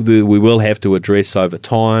we will have to address over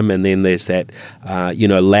time, and then there's that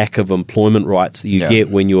lack of employment rights that you get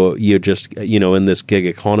when you're just in this gig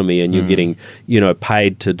economy and you're getting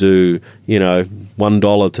paid to do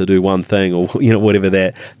 $1 to do one thing, or whatever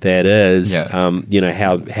that is. How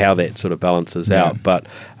that sort of balances out, but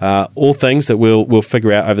all things that we'll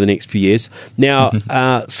figure out over the next few years. Now,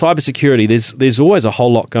 cybersecurity, there's always a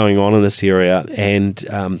whole lot going on in this area, and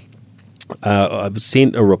I've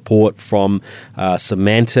sent a report from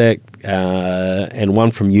Symantec and one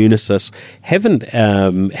from Unisys. Haven't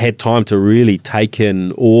had time to really take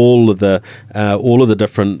in all of the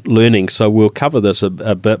different learnings, so we'll cover this a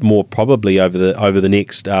bit more probably over the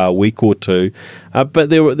next week or two. But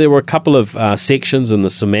there were a couple of sections in the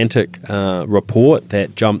Symantec report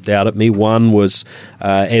that jumped out at me. One was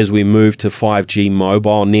as we move to 5G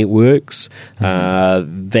mobile networks,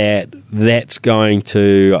 that's going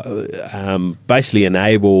to basically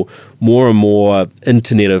enable more and more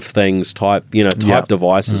Internet of Things type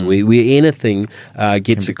devices where anything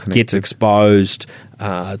gets exposed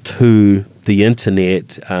to the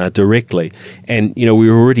internet directly. And we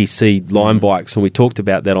already see line bikes, and we talked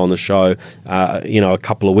about that on the show a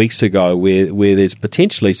couple of weeks ago, where there's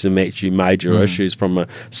potentially some actually major issues from a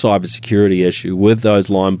cybersecurity issue with those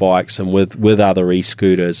line bikes and with other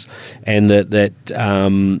e-scooters, and that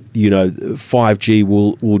 5G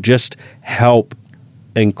will just help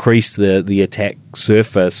increase the attack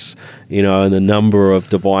surface, and the number of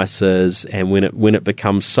devices, and when it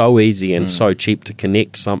becomes so easy and so cheap to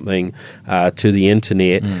connect something to the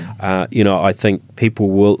internet, I think people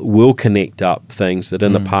will connect up things that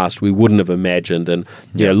in the past we wouldn't have imagined. And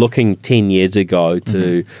looking 10 years ago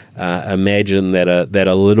to imagine that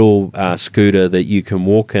a little scooter that you can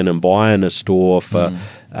walk in and buy in a store for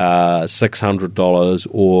 $600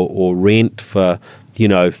 or rent for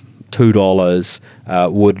 $2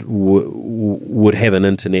 would have an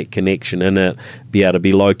internet connection in it, be able to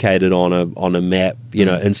be located on a map,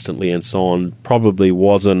 instantly, and so on. Probably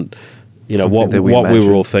wasn't what we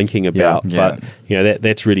were all thinking about, but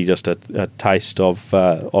that's really just a taste of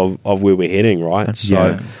where we're heading, right?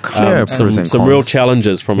 So some real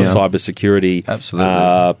challenges from a cybersecurity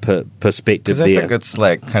perspective. Because I think it's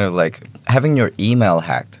kind of like having your email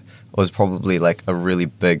hacked was probably a really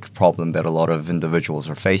big problem that a lot of individuals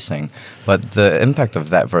are facing. But the impact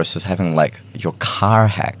of that versus having your car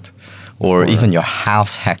hacked or even your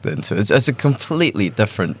house hacked into, it's a completely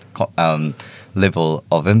different level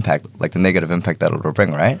of impact, the negative impact that it'll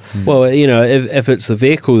bring, right? Well, if it's the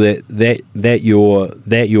vehicle that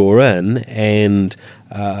you're in, and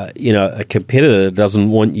a competitor doesn't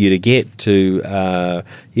want you to get to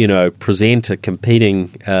present a competing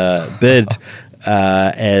bid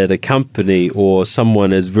at a company, or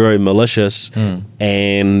someone is very malicious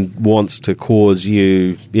and wants to cause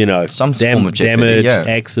you, some form of jeopardy, damage,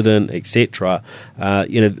 accident, etc.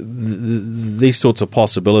 These sorts of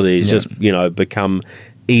possibilities just become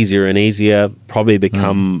easier and easier. Probably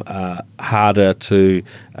become harder to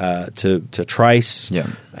trace.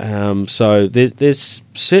 So there's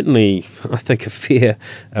certainly, I think,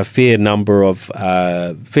 a fair number of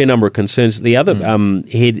concerns. The other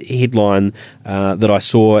headline that I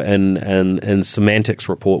saw in Symantec's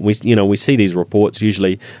report, we see these reports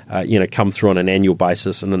usually come through on an annual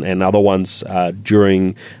basis, and other ones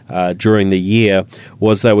during the year,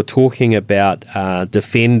 was they were talking about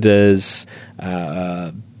defenders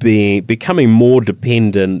becoming more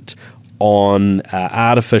dependent on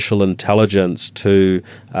artificial intelligence to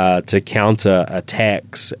counter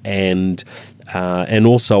attacks and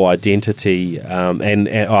also identity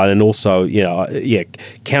and also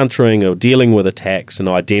countering or dealing with attacks and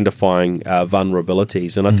identifying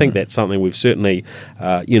vulnerabilities. And I think that's something we've certainly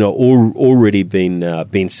already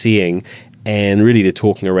been seeing. And really, they're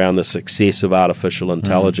talking around the success of artificial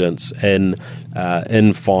intelligence in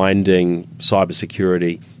finding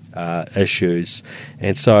cybersecurity issues,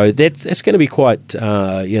 and so that's going to be quite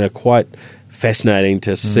fascinating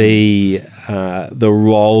to see the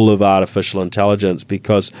role of artificial intelligence,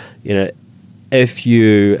 because if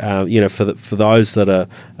you for those that are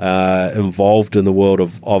involved in the world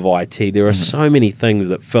of IT, there are so many things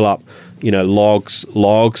that fill up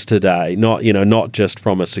logs today, not just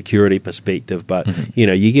from a security perspective, but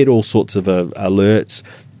you get all sorts of alerts.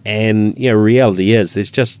 And reality is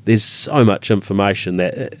there's so much information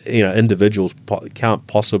that individuals can't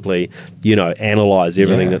possibly analyze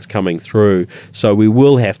everything that's coming through. So we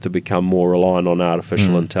will have to become more reliant on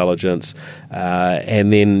artificial intelligence,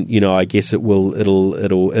 and then I guess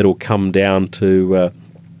it'll come down to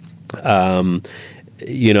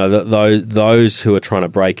those who are trying to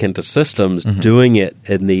break into systems doing it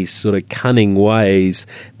in these sort of cunning ways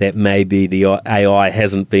that maybe the AI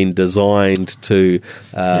hasn't been designed to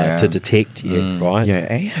detect yet, right? Yeah,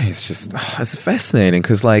 AI is just it's fascinating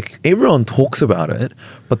because like everyone talks about it,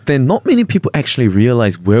 but then not many people actually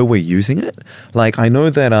realize where we're using it. Like I know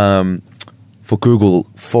that for Google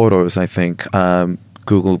Photos, I think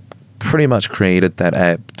Google pretty much created that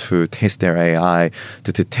app to test their AI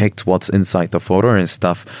to detect what's inside the photo and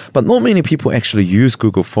stuff. But not many people actually use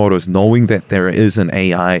Google Photos knowing that there is an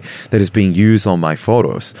AI that is being used on my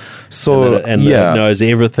photos. So and it knows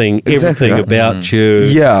everything about you,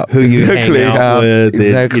 who you hang out with.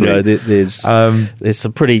 There's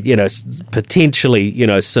some pretty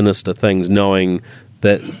potentially sinister things knowing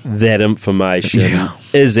that information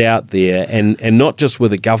is out there, and not just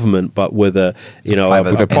with a government, but with a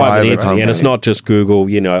private entity. And it's not just Google.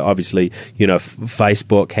 Obviously,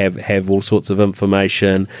 Facebook have all sorts of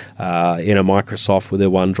information. Microsoft with their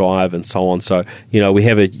OneDrive and so on. So we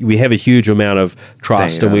have a huge amount of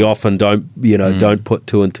trust, and we often don't put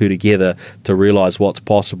two and two together to realize what's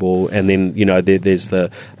possible. And then there's the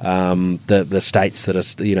states that are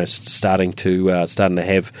starting to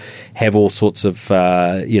have all sorts of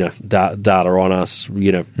data on us,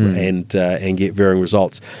 and get varying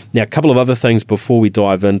results. Now, a couple of other things before we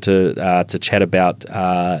dive into to chat about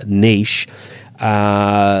Niesh.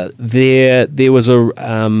 There was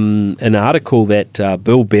an article that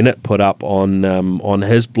Bill Bennett put up on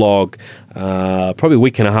his blog probably a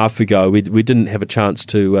week and a half ago. We didn't have a chance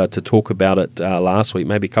to talk about it last week,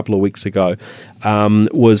 maybe a couple of weeks ago.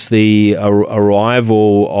 Was the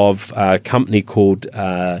arrival of a company called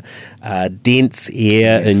Dense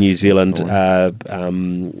Air in New Zealand,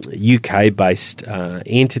 UK-based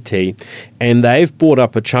entity, and they've bought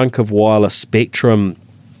up a chunk of wireless spectrum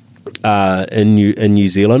in New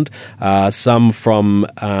Zealand, some from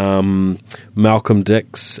Malcolm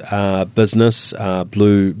Dick's business,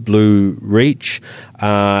 Blue Reach,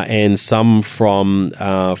 and some from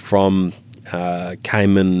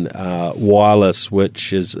Cayman Wireless,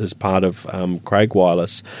 which is part of Craig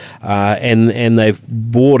Wireless, and they've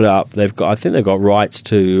bought up. I think they've got rights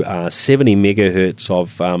to 70 megahertz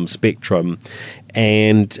of spectrum.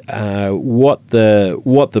 And what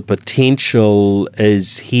the potential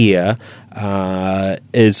is here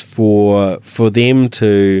is for them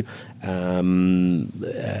to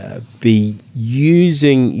be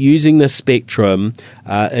using the spectrum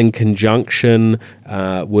in conjunction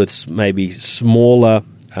with maybe smaller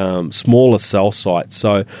cell sites.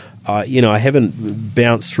 So I haven't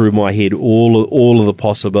bounced through my head all of the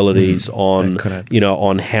possibilities on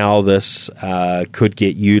how this could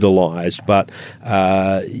get utilised, but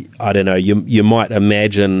I don't know. You might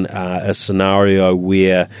imagine a scenario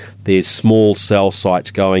where there's small cell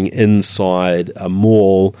sites going inside a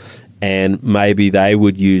mall, and maybe they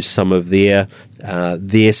would use some of their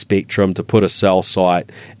spectrum to put a cell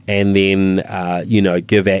site, and then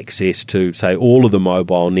give access to, say, all of the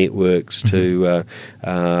mobile networks to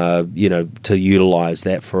utilise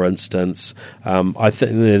that. For instance, I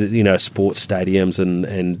think that, sports stadiums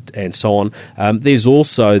and so on. There's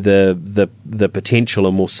also the potential,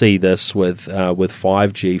 and we'll see this with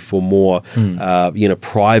 5G for more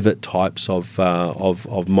private types of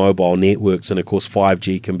mobile networks, and of course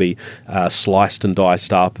 5G can be sliced and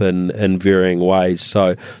diced up in varying ways.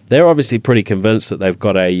 So they're obviously pretty convinced that they've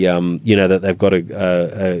got a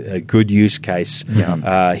good use case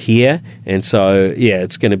here, and so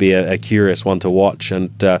it's going to be a curious one to watch, and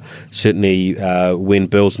certainly when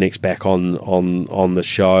Bill's next back on the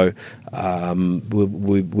show,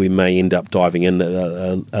 we may end up diving in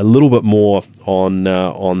a little bit more on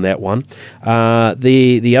that one.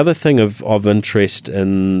 The other thing of interest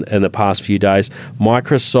in the past few days,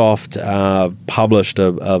 Microsoft published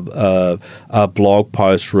a blog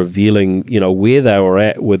post revealing where they were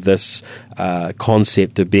at with this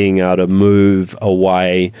concept of being able to move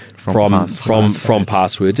away from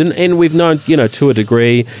passwords, and we've known to a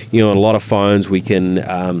degree, on a lot of phones we can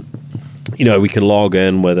we can log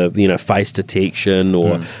in with a face detection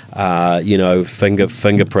or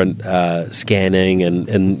fingerprint scanning, and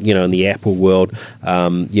in the Apple world,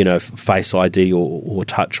 Face ID or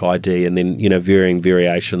Touch ID, and then varying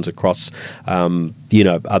variations across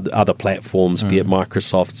other platforms, be it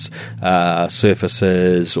Microsoft's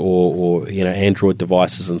Surfaces or Android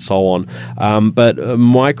devices and so on. But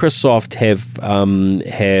Microsoft have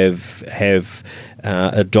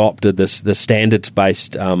adopted the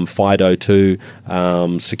standards-based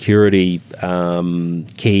FIDO2 security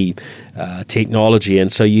key technology,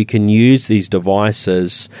 and so you can use these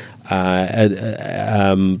devices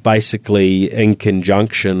basically in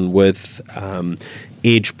conjunction with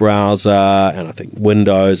Edge browser and I think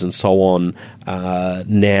Windows and so on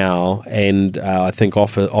now, and I think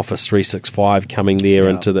Office 365 coming there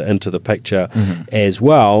into the picture as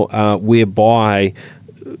well, whereby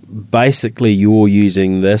basically you're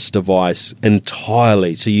using this device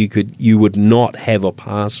entirely, so you would not have a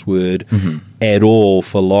password at all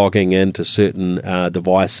for logging into certain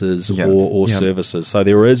devices or services. So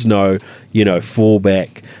there is no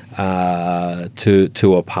fallback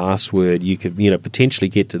to a password. You could potentially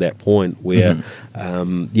get to that point where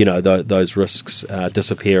those risks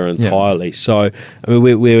disappear entirely. So I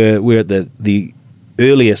mean we're at the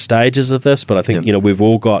earlier stages of this, but I think we've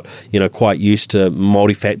all got quite used to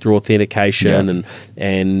multi-factor authentication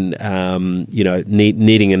and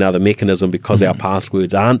needing another mechanism because our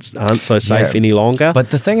passwords aren't so safe any longer. But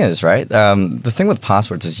the thing is, right? The thing with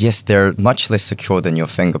passwords is, yes, they're much less secure than your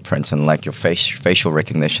fingerprints and like your facial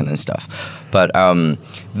recognition and stuff. But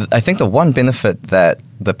I think the one benefit that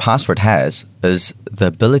the password has is the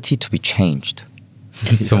ability to be changed.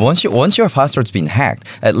 So once your password's been hacked,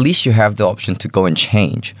 at least you have the option to go and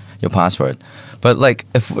change your password. But like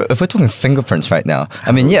if we're talking fingerprints right now,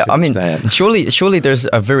 surely there's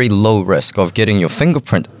a very low risk of getting your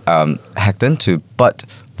fingerprint hacked into. But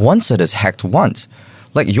once it is hacked once,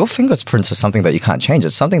 like your fingerprints are something that you can't change.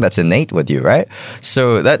 It's something that's innate with you, right?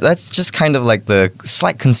 So that's just kind of like the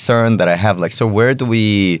slight concern that I have. Like, so where do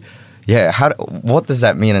we? Yeah, what does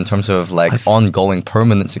that mean in terms of like ongoing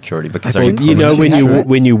permanent security? Because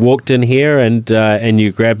when you walked in here and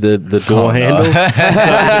you grabbed the door handle.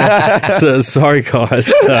 So sorry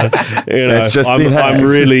guys, I'm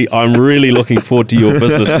really looking forward to your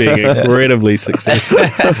business being incredibly successful.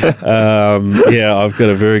 I've got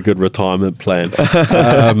a very good retirement plan,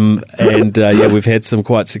 we've had some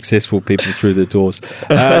quite successful people through the doors.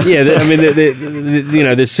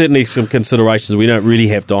 There's certainly some considerations. We don't really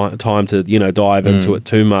have time to dive into it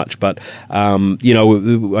too much, but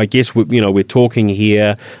I guess we're talking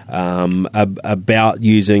here about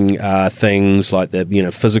using things like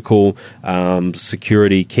the physical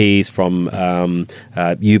security keys from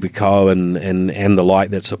Yubico and the like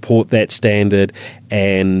that support that standard,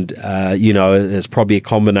 and there's probably a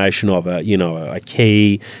combination of a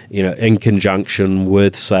key in conjunction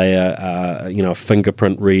with say a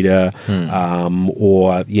fingerprint reader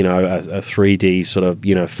or a 3D sort of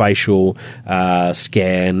facial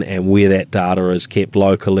scan, and where that data is kept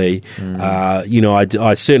locally. I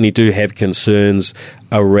certainly do have concerns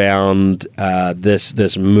around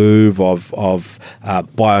this move of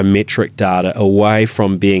biometric data away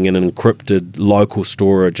from being an encrypted local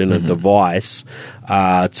storage in a device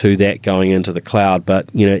to that going into the cloud. But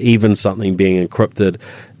even something being encrypted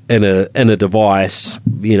in a device,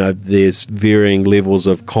 there's varying levels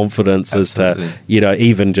of confidence as to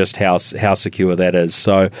even just how secure that is.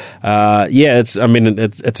 So it's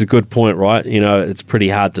a good point, right? It's pretty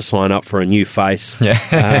hard to sign up for a new face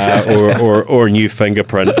or a new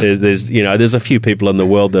fingerprint. There's a few people in the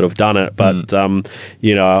world that have done it, but and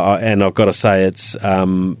I've got to say it's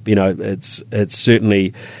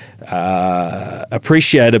certainly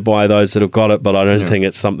appreciated by those that have got it, but I don't think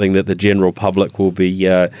it's something that the general public will be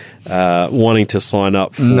wanting to sign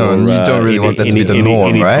up for. No, you don't really want that to be the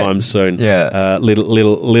norm, anytime right? soon. Let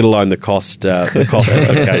alone the cost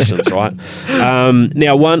implications, right?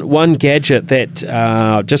 Now, one gadget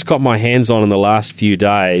that just got my hands on in the last few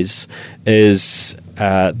days is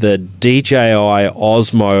the DJI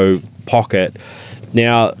Osmo Pocket.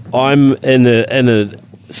 Now, I'm in a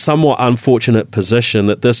somewhat unfortunate position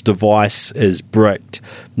that this device is bricked.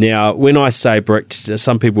 Now, when I say bricked,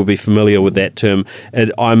 some people will be familiar with that term.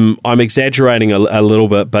 I'm exaggerating a little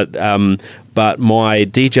bit, but my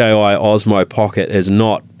DJI Osmo Pocket is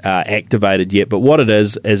not activated yet. But what it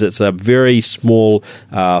is it's a very small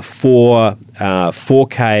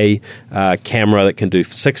 4K camera that can do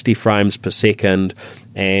 60 frames per second.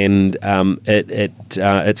 and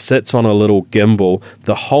it sits on a little gimbal.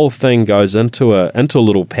 The whole thing goes into a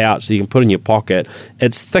little pouch that you can put in your pocket.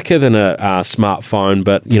 It's thicker than a smartphone,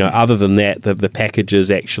 but other than that, the package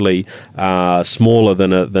is actually smaller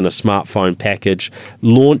than a smartphone package.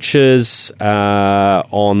 Launches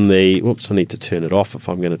on the. Whoops! I need to turn it off if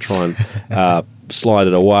I'm going to try and. Slide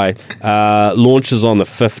it away. Launches on the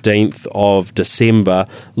 15th of December.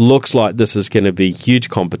 Looks like this is going to be huge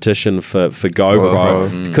competition for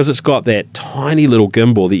GoPro because it's got that tiny little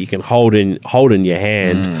gimbal that you can hold in your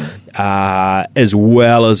hand, as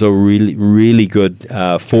well as a really, really good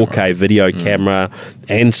 4K video camera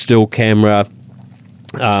and still camera.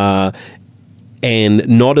 And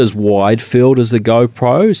not as wide field as the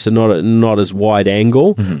GoPro, so not as wide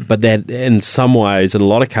angle, but that in some ways, in a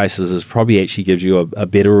lot of cases, it probably actually gives you a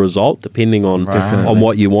better result depending on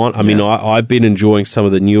what you want. I mean, I've been enjoying some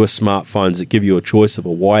of the newer smartphones that give you a choice of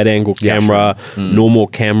a wide angle camera, normal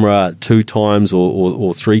camera, 2 times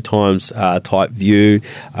or 3 times type view.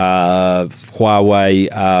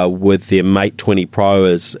 Huawei with their Mate 20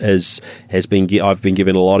 Pro I've been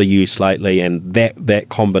given a lot of use lately, and that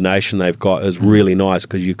combination they've got is really nice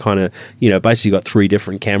because you kind of basically got 3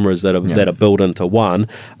 different cameras that are built into one.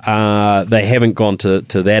 They haven't gone to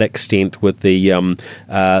that extent with the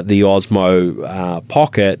Osmo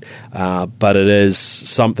Pocket, but it is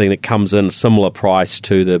something that comes in similar price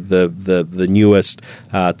to the newest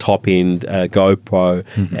top end GoPro,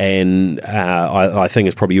 and I think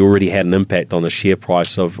it's probably already had an impact on the share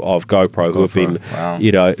price of GoPro, who have been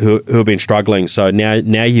who have been struggling. So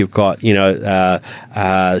now you've got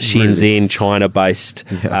Shenzhen, China-based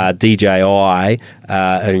DJI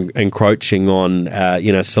encroaching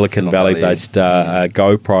on Silicon Valley-based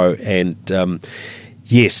GoPro, and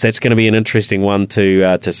yes, that's going to be an interesting one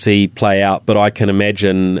to see play out. But I can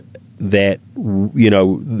imagine that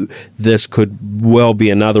this could well be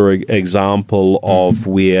another example of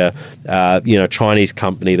where Chinese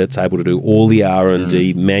company that's able to do all the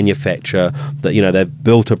R&D, manufacture, that they've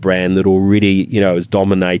built a brand that already is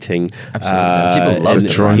dominating. People love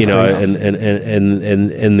drones,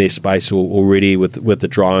 in their space already with the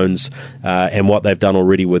drones, and what they've done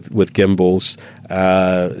already with gimbals.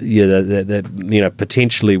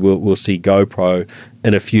 Potentially we'll see GoPro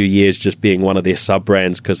in a few years just being one of their sub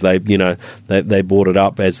brands because they bought it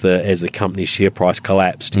up as the company's share price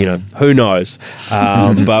collapsed. Who knows?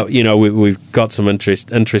 But we've got some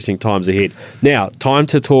interesting times ahead. Now, time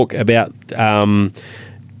to talk about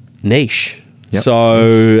Niesh. Yep.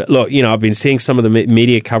 So, look, I've been seeing some of the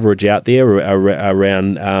media coverage out there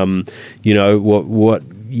around, what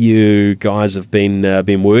you guys have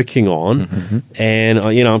been working on, and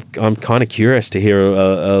I'm kind of curious to hear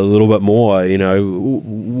a little bit more.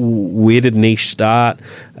 Where did Niesh start?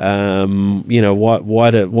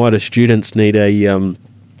 Why do students need a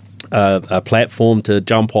platform to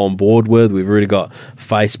jump on board with? We've already got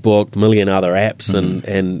Facebook, million other apps and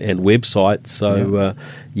websites. So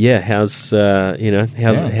how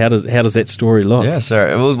does that story look? Yeah,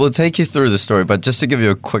 so we'll take you through the story, but just to give you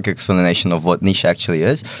a quick explanation of what Niesh actually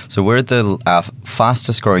is. So we're the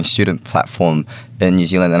fastest growing student platform in New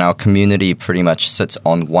Zealand, and our community pretty much sits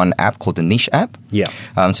on one app called the Niesh app. Yeah.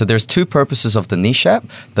 So there's 2 purposes of the Niesh app.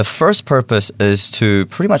 The first purpose is to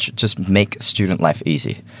pretty much just make student life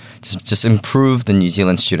easy. Just improve the New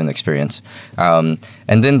Zealand student experience. And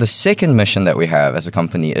then the second mission that we have as a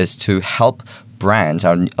company is to help brands,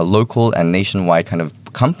 our local and nationwide kind of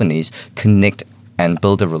companies, connect and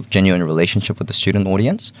build a genuine relationship with the student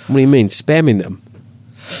audience. What do you mean, spamming them?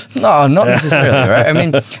 No, not necessarily, right? I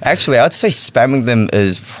mean, actually, I'd say spamming them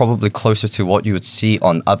is probably closer to what you would see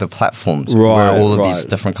on other platforms, where all of these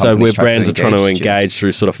different companies. So where brands are trying to engage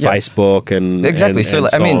through sort of Facebook and exactly. So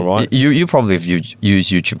I mean, right? you probably have used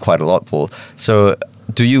YouTube quite a lot, Paul. So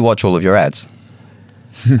do you watch all of your ads?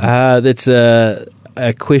 That's a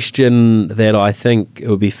question that I think it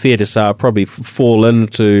would be fair to say I probably fall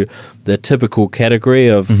into the typical category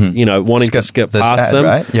of wanting to skip past them.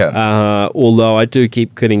 Right? Yeah. Although I do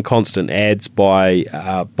keep getting constant ads by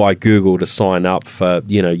Google to sign up for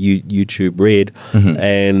YouTube Red,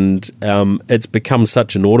 and it's become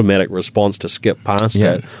such an automatic response to skip past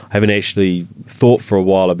it. I haven't actually thought for a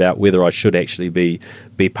while about whether I should actually be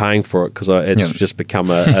paying for it because it's just become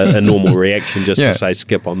a normal reaction just to say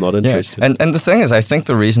skip. I'm not interested. And the thing is, I think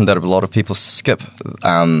the reason that a lot of people skip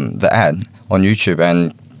the ad on YouTube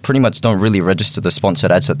and pretty much don't really register the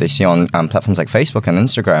sponsored ads that they see on platforms like Facebook and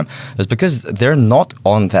Instagram is because they're not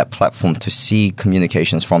on that platform to see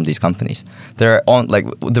communications from these companies. They're on, like,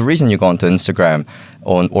 the reason you go onto Instagram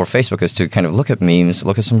or Facebook is to kind of look at memes,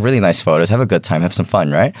 look at some really nice photos, have a good time, have some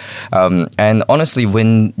fun, right? And honestly,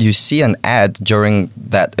 when you see an ad during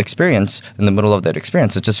that experience, in the middle of that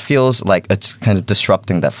experience, it just feels like it's kind of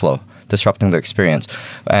disrupting that flow, disrupting the experience.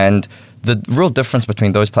 And the real difference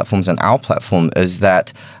between those platforms and our platform is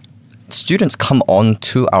that students come on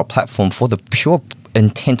to our platform for the pure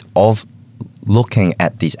intent of looking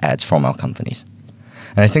at these ads from our companies.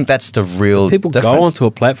 And I think that's the real people difference. Go onto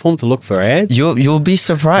a platform to look for ads? You'll be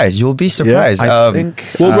surprised. You'll be surprised. Yeah, I think.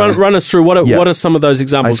 Well, run us through what are some of those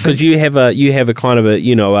examples? Because you have a kind of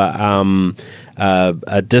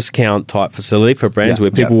a discount type facility for brands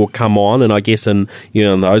where people will come on, and I guess in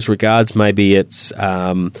those regards, maybe it's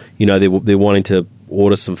they're wanting to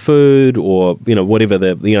order some food or whatever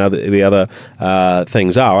the other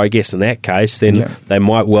things are. I guess in that case, then they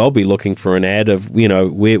might well be looking for an ad of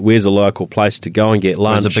where's a local place to go and get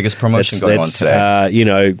lunch. Where's the biggest promotion going on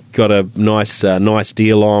today? Got a nice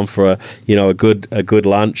deal on for a good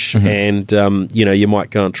lunch, and you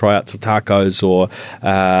might go and try out some tacos or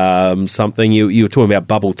something. You were talking about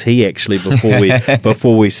bubble tea actually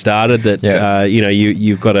before we started. That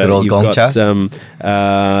you've got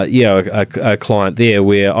a client there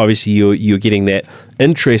where obviously you're getting that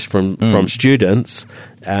interest from students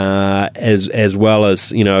as well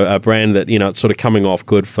as a brand that it's sort of coming off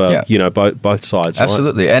good for both sides.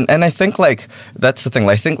 Absolutely, right? and I think that's the thing.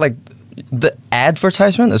 I think the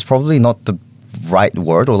advertisement is probably not the right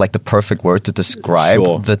word or the perfect word to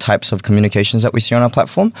describe the types of communications that we see on our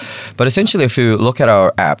platform. But essentially, if you look at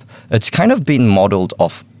our app, it's kind of been modeled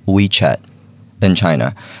off WeChat in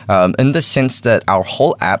China, in the sense that our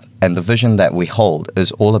whole app and the vision that we hold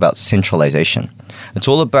is all about centralization. It's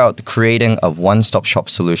all about creating a one-stop shop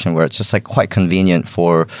solution where it's just quite convenient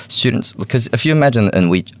for students. Because if you imagine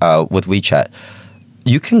with WeChat,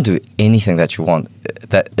 you can do anything that you want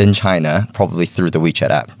that in China probably through the WeChat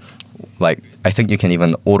app. I think you can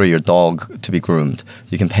even order your dog to be groomed.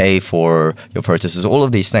 You can pay for your purchases, all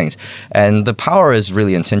of these things. And the power is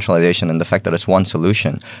really in centralization and the fact that it's one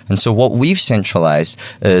solution. And so what we've centralized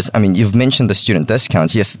is, you've mentioned the student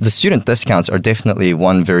discounts. Yes, the student discounts are definitely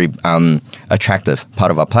one very attractive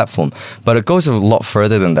part of our platform. But it goes a lot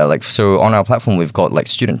further than that. So on our platform, we've got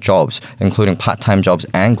student jobs, including part-time jobs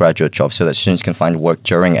and graduate jobs, so that students can find work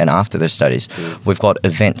during and after their studies. We've got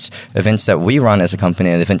events that we run as a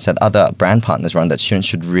company and events that other brand partners run that students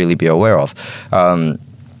should really be aware of.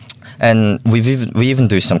 And we even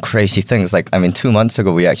do some crazy things. 2 months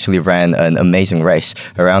ago, we actually ran an amazing race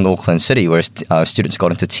around Auckland City where students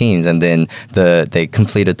got into teams and then they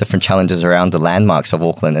completed different challenges around the landmarks of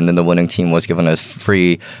Auckland. And then the winning team was given a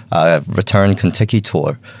free return Kentucky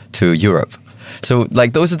tour to Europe. So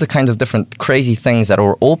those are the kinds of different crazy things that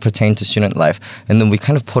are all pertain to student life. And then we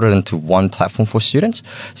kind of put it into one platform for students.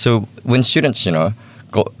 So when students,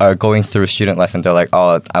 are going through student life and they're like,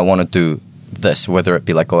 oh, I want to do this, whether it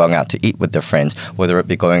be going out to eat with their friends, whether it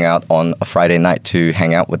be going out on a Friday night to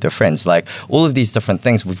hang out with their friends, all of these different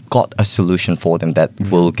things, we've got a solution for them that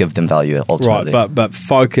will give them value ultimately. Right, but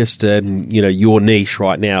focused in your niche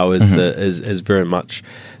right now is is very much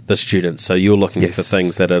the students. So you're looking for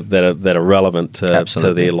things that are relevant to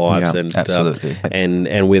their lives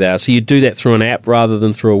and with ours. So you do that through an app rather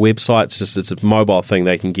than through a website. It's a mobile thing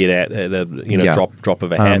they can get at a drop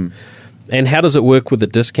of a hat. And how does it work with the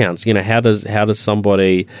discounts? How does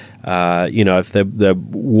somebody, if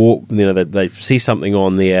they see something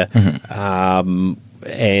on there,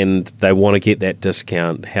 and they want to get that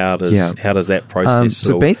discount, how does that process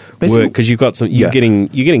work? Because you've got you're getting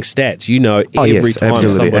stats. Every time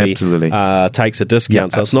somebody takes a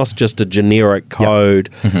discount, so it's not just a generic code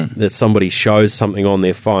that somebody shows something on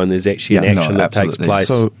their phone. There's actually an action that takes place.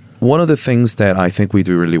 So one of the things that I think we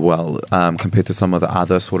do really well compared to some of the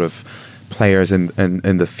other sort of players in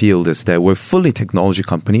the field is that we're fully technology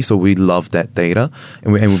company, so we love that data,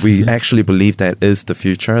 and we actually believe that is the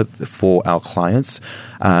future for our clients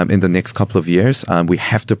in the next couple of years. We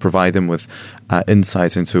have to provide them with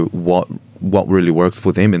insights into what really works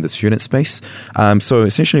for them in the student space. So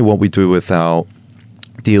essentially what we do with our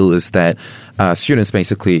deal is that students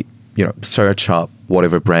basically search up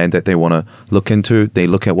whatever brand that they want to look into. They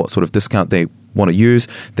look at what sort of discount they want to use.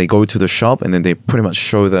 They go to the shop and then they pretty much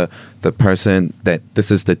show the person that this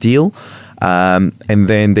is the deal. And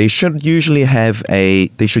then they should usually have a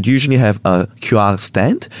QR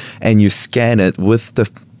stand, and you scan it with the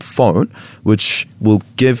phone, which will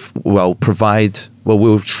provide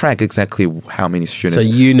we'll track exactly how many students.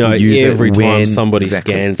 So you know use every it, time when, somebody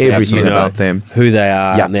exactly, scans everything you know about them, who they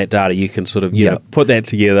are, Yeah. and that data you can sort of Yeah. put that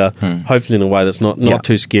together, hopefully in a way that's not Yeah.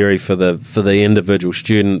 too scary for the individual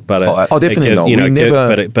student, but definitely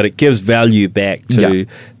not. but it gives value back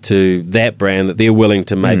to that brand that they're willing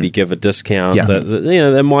to maybe give a discount that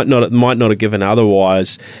they might not have given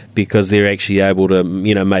otherwise, because they're actually able to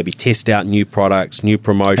maybe test out new products, new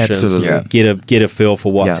promotions, get a feel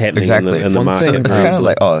for what's happening in the market. It's kind of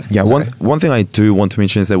like one thing I do want to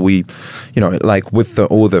mention is that we, like with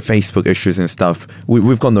all the Facebook issues and stuff,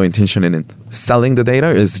 we've got no intention in selling the data.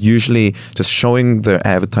 Is usually just showing the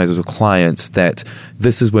advertisers or clients that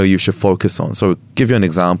this is where you should focus on. So give you an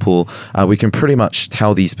example, we can pretty much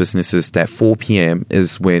tell these businesses that 4 p.m.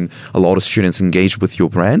 is when a lot of students engage with your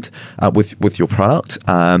brand, with your product,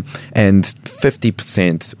 and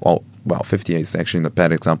 50%, well, 50 is actually a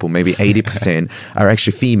bad example, maybe 80% are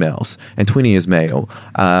actually females and 20 is male.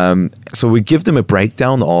 So we give them a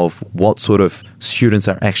breakdown of what sort of students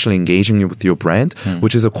are actually engaging with your brand,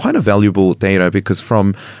 which is quite a valuable data, because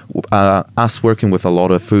from us working with a lot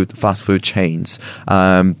of fast food chains,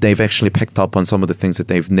 they've actually picked up on some of the things that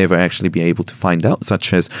they've never actually been able to find out,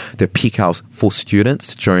 such as their peak hours for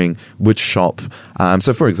students during which shop.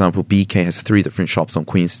 So for example, BK has 3 different shops on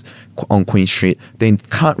Queen Street. They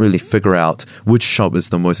can't really figure out which shop is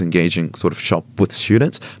the most engaging sort of shop with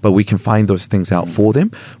students, but we can find those things out for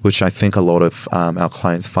them, which I think a lot of our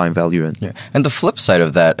clients find value in. Yeah. And the flip side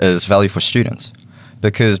of that is value for students,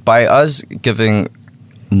 because by us giving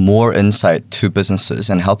more insight to businesses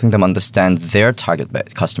and helping them understand their target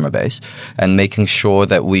customer base and making sure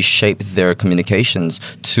that we shape their communications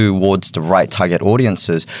towards the right target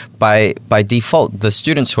audiences, by default, the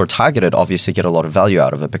students who are targeted obviously get a lot of value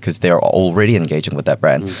out of it because they're already engaging with that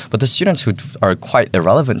brand. But the students who are quite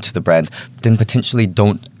irrelevant to the brand then potentially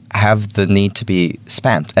don't have the need to be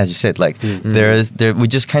spammed, as you said. Like we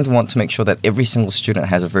just kind of want to make sure that every single student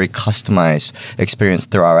has a very customized experience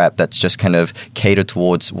through our app that's just kind of catered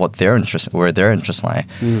towards where their interests lie.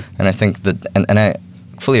 And I think that, and I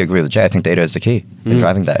fully agree with Jay. I think data is the key in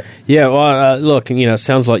driving that. Yeah, well, look, it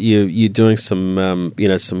sounds like you're doing some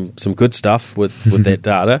good stuff with that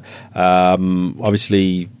data.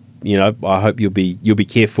 Obviously, I hope you'll be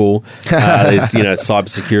careful. There's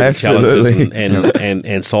cybersecurity challenges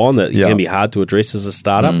and so on that can be hard to address as a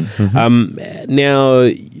startup. Now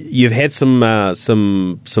you've had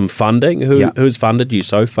some funding. Who's funded you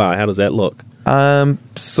so far? How does that look?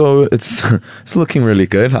 So it's looking really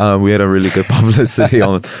good. We had a really good publicity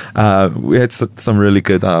on. We had some really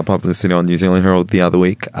good publicity on New Zealand Herald the other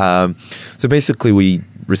week. So basically, we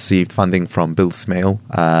received funding from Bill Smale.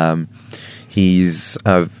 He's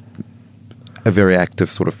a very active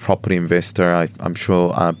sort of property investor, I'm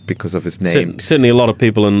sure, because of his name. Certainly a lot of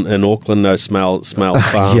people in Auckland know Smells Farm.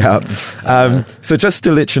 So just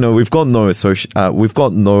to let you know, we've got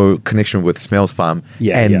no connection with Smells Farm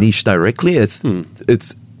and Niesh directly. It's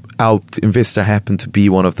our investor happened to be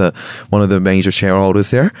one of the major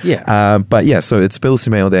shareholders there. So it's Bill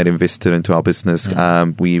Smale that invested into our business.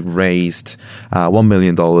 We raised $1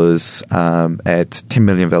 million at 10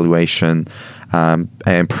 million valuation.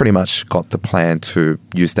 And pretty much got the plan to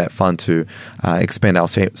use that fund to expand our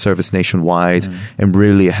service nationwide and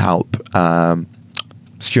really help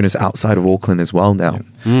students outside of Auckland as well now.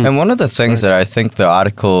 And one of the things that I think the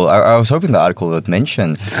article, I was hoping the article would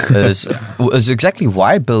mention is exactly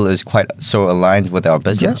why Bill is quite so aligned with our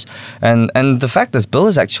business. And the fact is Bill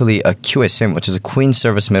is actually a QSM, which is a Queen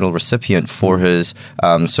Service Medal recipient for his,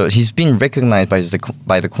 so he's been recognized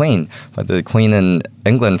by the Queen in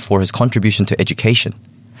England for his contribution to education.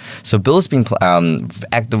 So Bill's been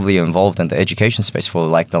actively involved in the education space for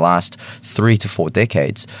like the last 3 to 4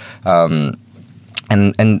 decades.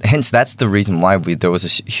 And hence, that's the reason why there was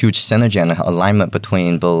a huge synergy and alignment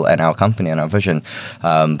between Bill and our company and our vision.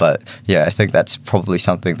 But yeah, I think that's probably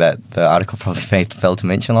something that the article probably failed to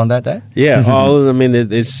mention on that day. Yeah, I mean,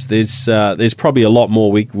 there's probably a lot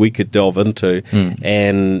more we could delve into.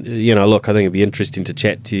 And look, I think it'd be interesting to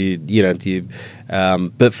chat to you a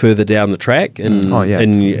bit further down the track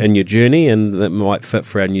in your journey, and that might fit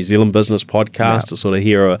for our New Zealand business podcast to sort of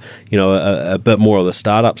hear a bit more of the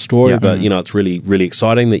startup story. But it's really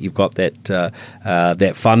exciting that you've got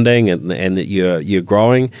that funding and that you're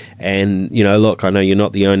growing. And look, I know you're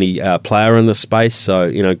not the only player in this space,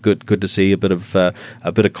 so good to see a bit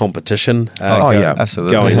of competition.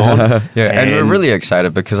 Absolutely going on. And we're really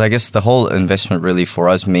excited because I guess the whole investment really for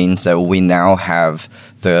us means that we now have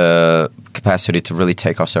the capacity to really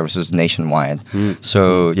take our services nationwide.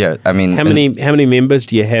 So I mean, how many members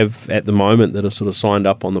do you have at the moment that are sort of signed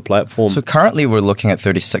up on the platform? So currently we're looking at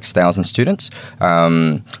 36,000 students.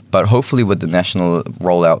 But hopefully with the national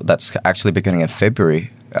rollout that's actually beginning in February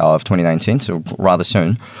of 2019, so rather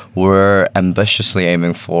soon, we're ambitiously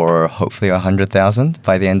aiming for hopefully 100,000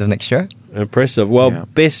 by the end of next year. Impressive. Well,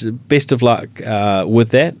 best of luck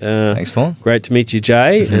with that. Thanks, Paul. Great to meet you,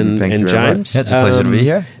 Jay and James. Yeah, it's a pleasure to be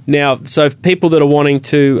here. Now, so if people that are wanting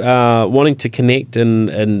to connect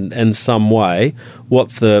in some way,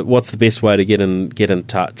 what's the best way to get in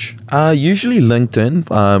touch? Usually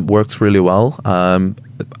LinkedIn works really well.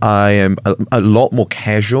 I am a lot more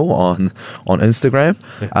casual on Instagram.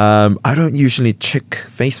 I don't usually check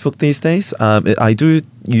Facebook these days. I do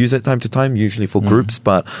use it time to time, usually for groups.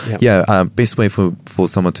 But best way for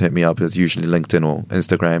someone to hit me up is usually LinkedIn or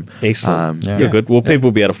Instagram. Excellent. Good. Well, people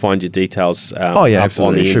will be able to find your details up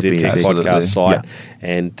on the NZ Tech Podcast site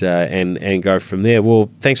and go from there.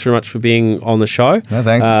 Well, thanks very much for being on the show. No,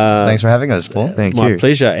 thanks. Thanks for having us, Paul. Thank you. My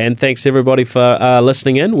pleasure. And thanks everybody for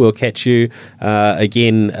listening in. We'll catch you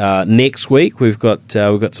again next week. We've got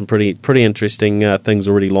some pretty interesting things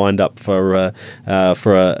already lined up for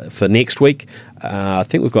next week. I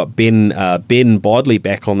think we've got Ben Bodley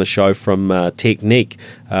back on the show from Technique,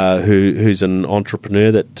 who's an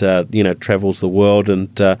entrepreneur that travels the world and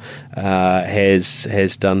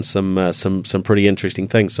has done some pretty interesting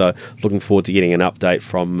things. So looking forward to getting an update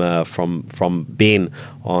from Ben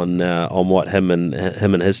on what him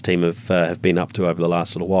and his team have been up to over the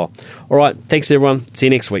last little while. All right, thanks everyone. See you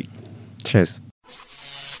next week. Cheers.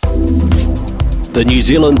 The New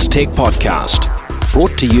Zealand Tech Podcast,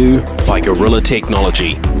 brought to you by Gorilla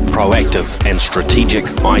Technology, proactive and strategic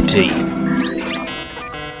IT.